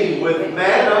fed thee with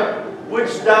manna,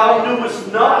 which thou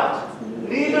knewest not,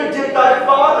 neither did thy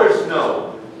fathers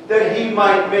know, that he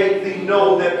might make thee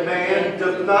know that man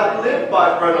doth not live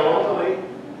by bread only,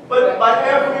 but by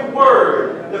every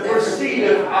word that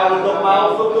proceedeth out of the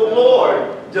mouth of the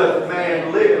Lord doth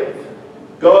man live.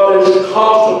 God is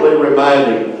constantly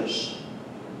reminding us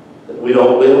that we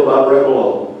don't live by bread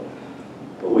alone,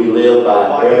 but we live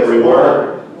by every word.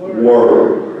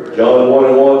 John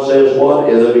 1:1 says what?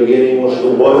 In the beginning was the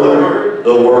Word.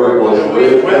 The Word was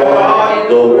with God.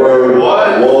 The Word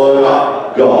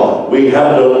was God. We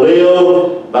have to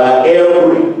live by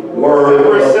every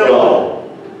word of God.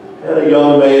 I had a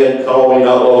young man call me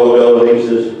not long ago, and he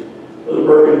says, Brother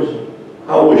Perkins,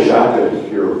 I wish I could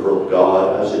hear from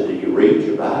God. I said, do you read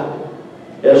your Bible?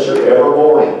 Yes, sir, every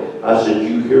morning. I said,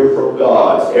 you hear from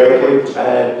God every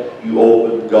time you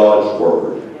open God's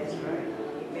Word. That's right.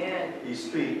 Amen. He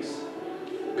speaks.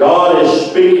 God is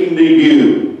speaking to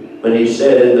you. When he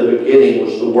said in the beginning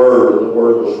was the Word, and the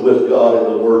Word was with God,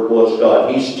 and the Word was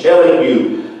God. He's telling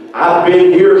you, I've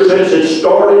been here since it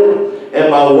started, and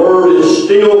my Word is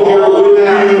still here with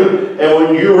you. And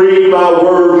when you read my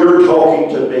Word, you're talking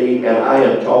to me, and I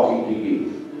am talking to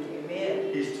you. Amen.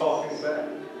 He's talking back.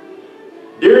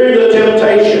 During the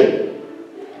temptation,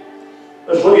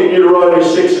 let's look at Deuteronomy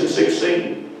 6 and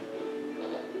 16.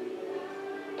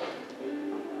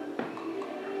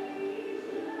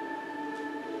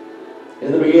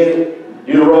 In the beginning,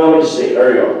 Deuteronomy 6,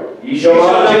 there you go. Ye shall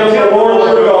not tempt the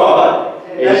Lord your God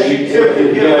as ye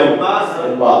tempted him in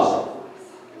Massa.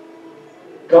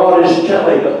 God is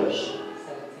telling us,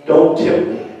 don't tempt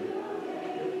me.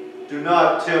 Do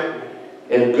not tempt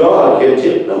me. And God can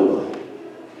tempt nobody.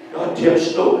 God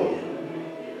tempts no man.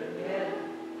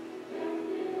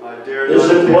 I dare This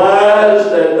not tempt. implies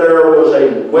that there was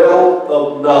a wealth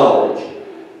of knowledge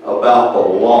about the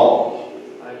law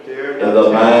I dare in not the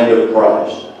tempt. mind of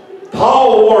Christ.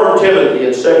 Paul warned Timothy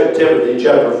in 2 Timothy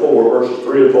chapter 4, verses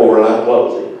 3 and 4, and I'm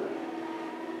closing.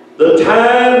 The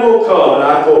time will come, and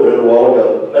I quoted it a while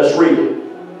ago. Let's read it.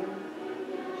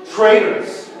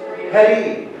 Traitors,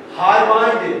 heady,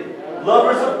 high-minded,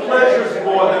 lovers of pleasures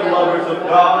more than lovers of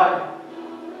God,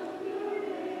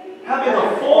 having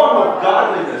a form of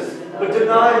godliness, but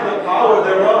denying the power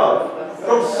thereof.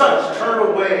 From such turn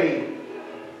away.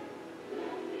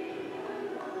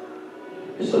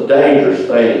 It's a dangerous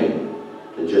thing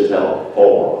to just have a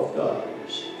form of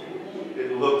godliness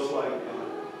It looks like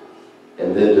God.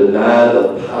 and then deny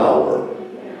the power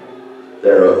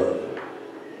thereof.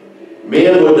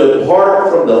 Men would depart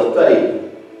from the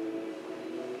faith.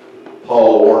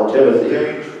 Paul warned Timothy.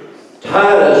 Dangerous.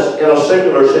 Titus, in a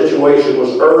similar situation,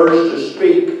 was urged to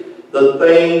speak the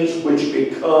things which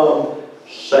become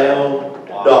sound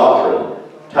doctrine.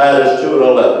 Titus 2 and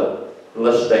 11.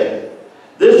 Let's stand.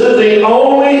 This is the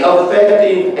only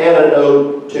effective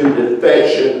antidote to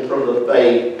defection from the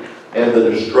faith and the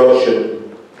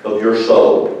destruction of your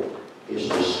soul, is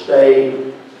to stay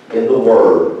in the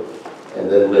Word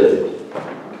and then live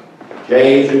it.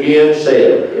 James again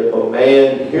said, if a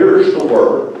man hears the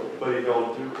Word But he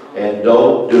don't do it. and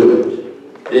don't do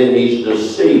it, then he's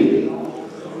deceiving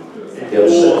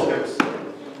himself.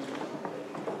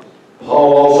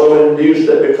 Paul also induced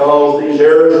that because these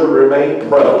errors would remain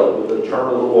prevalent with the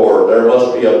term of the Lord, there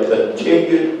must be a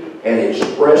continued and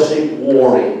expressive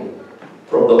warning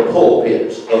from the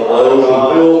pulpits of those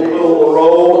who fill the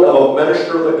role of a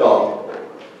minister of the gospel.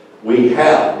 We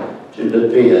have to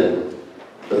defend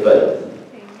the faith.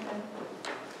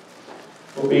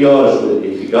 I'll be honest with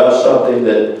you, if you got something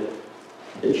that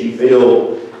you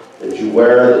feel that you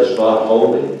wear that's not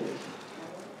holy,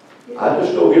 I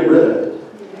just go get rid of it.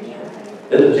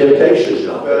 Then the temptation's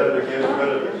not there. Better to get rid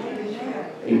of it.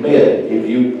 Amen.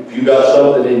 If you got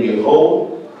something in your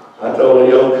home, I told a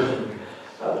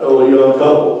young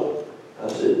couple, I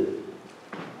said,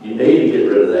 you need to get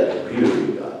rid of that computer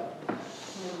you got.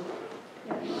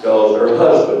 Because her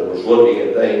husband was looking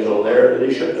at things on there that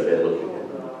he shouldn't have been looking at.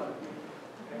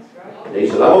 And he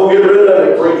said, I'm going to get rid of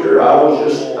that, preacher. I was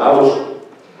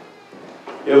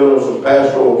giving him some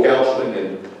pastoral counseling,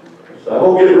 and so I'm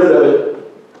going to get rid of it.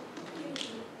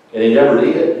 And he never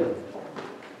did.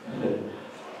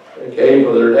 They came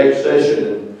for their next session,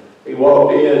 and he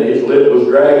walked in, and his lip was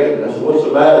dragging. I said, what's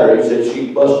the matter? He said,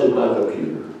 she busted my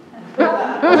computer.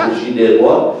 I said, she did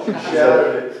what?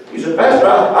 Shattered it. He said, Pastor,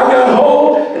 I got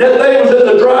home, and that thing was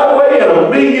in the driveway in a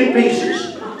million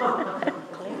pieces.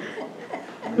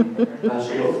 I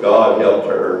said, oh, God helped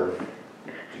her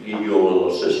to give you a little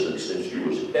assistance since she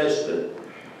was hesitant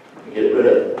to get rid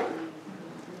of it.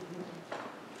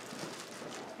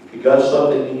 If you got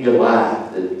something in your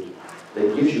life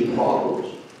that gives you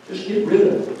problems, just get rid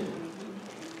of it.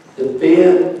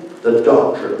 Defend the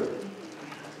doctrine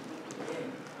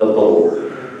of the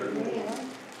Lord.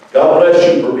 God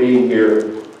bless you for being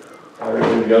here. I heard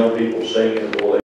some young people singing.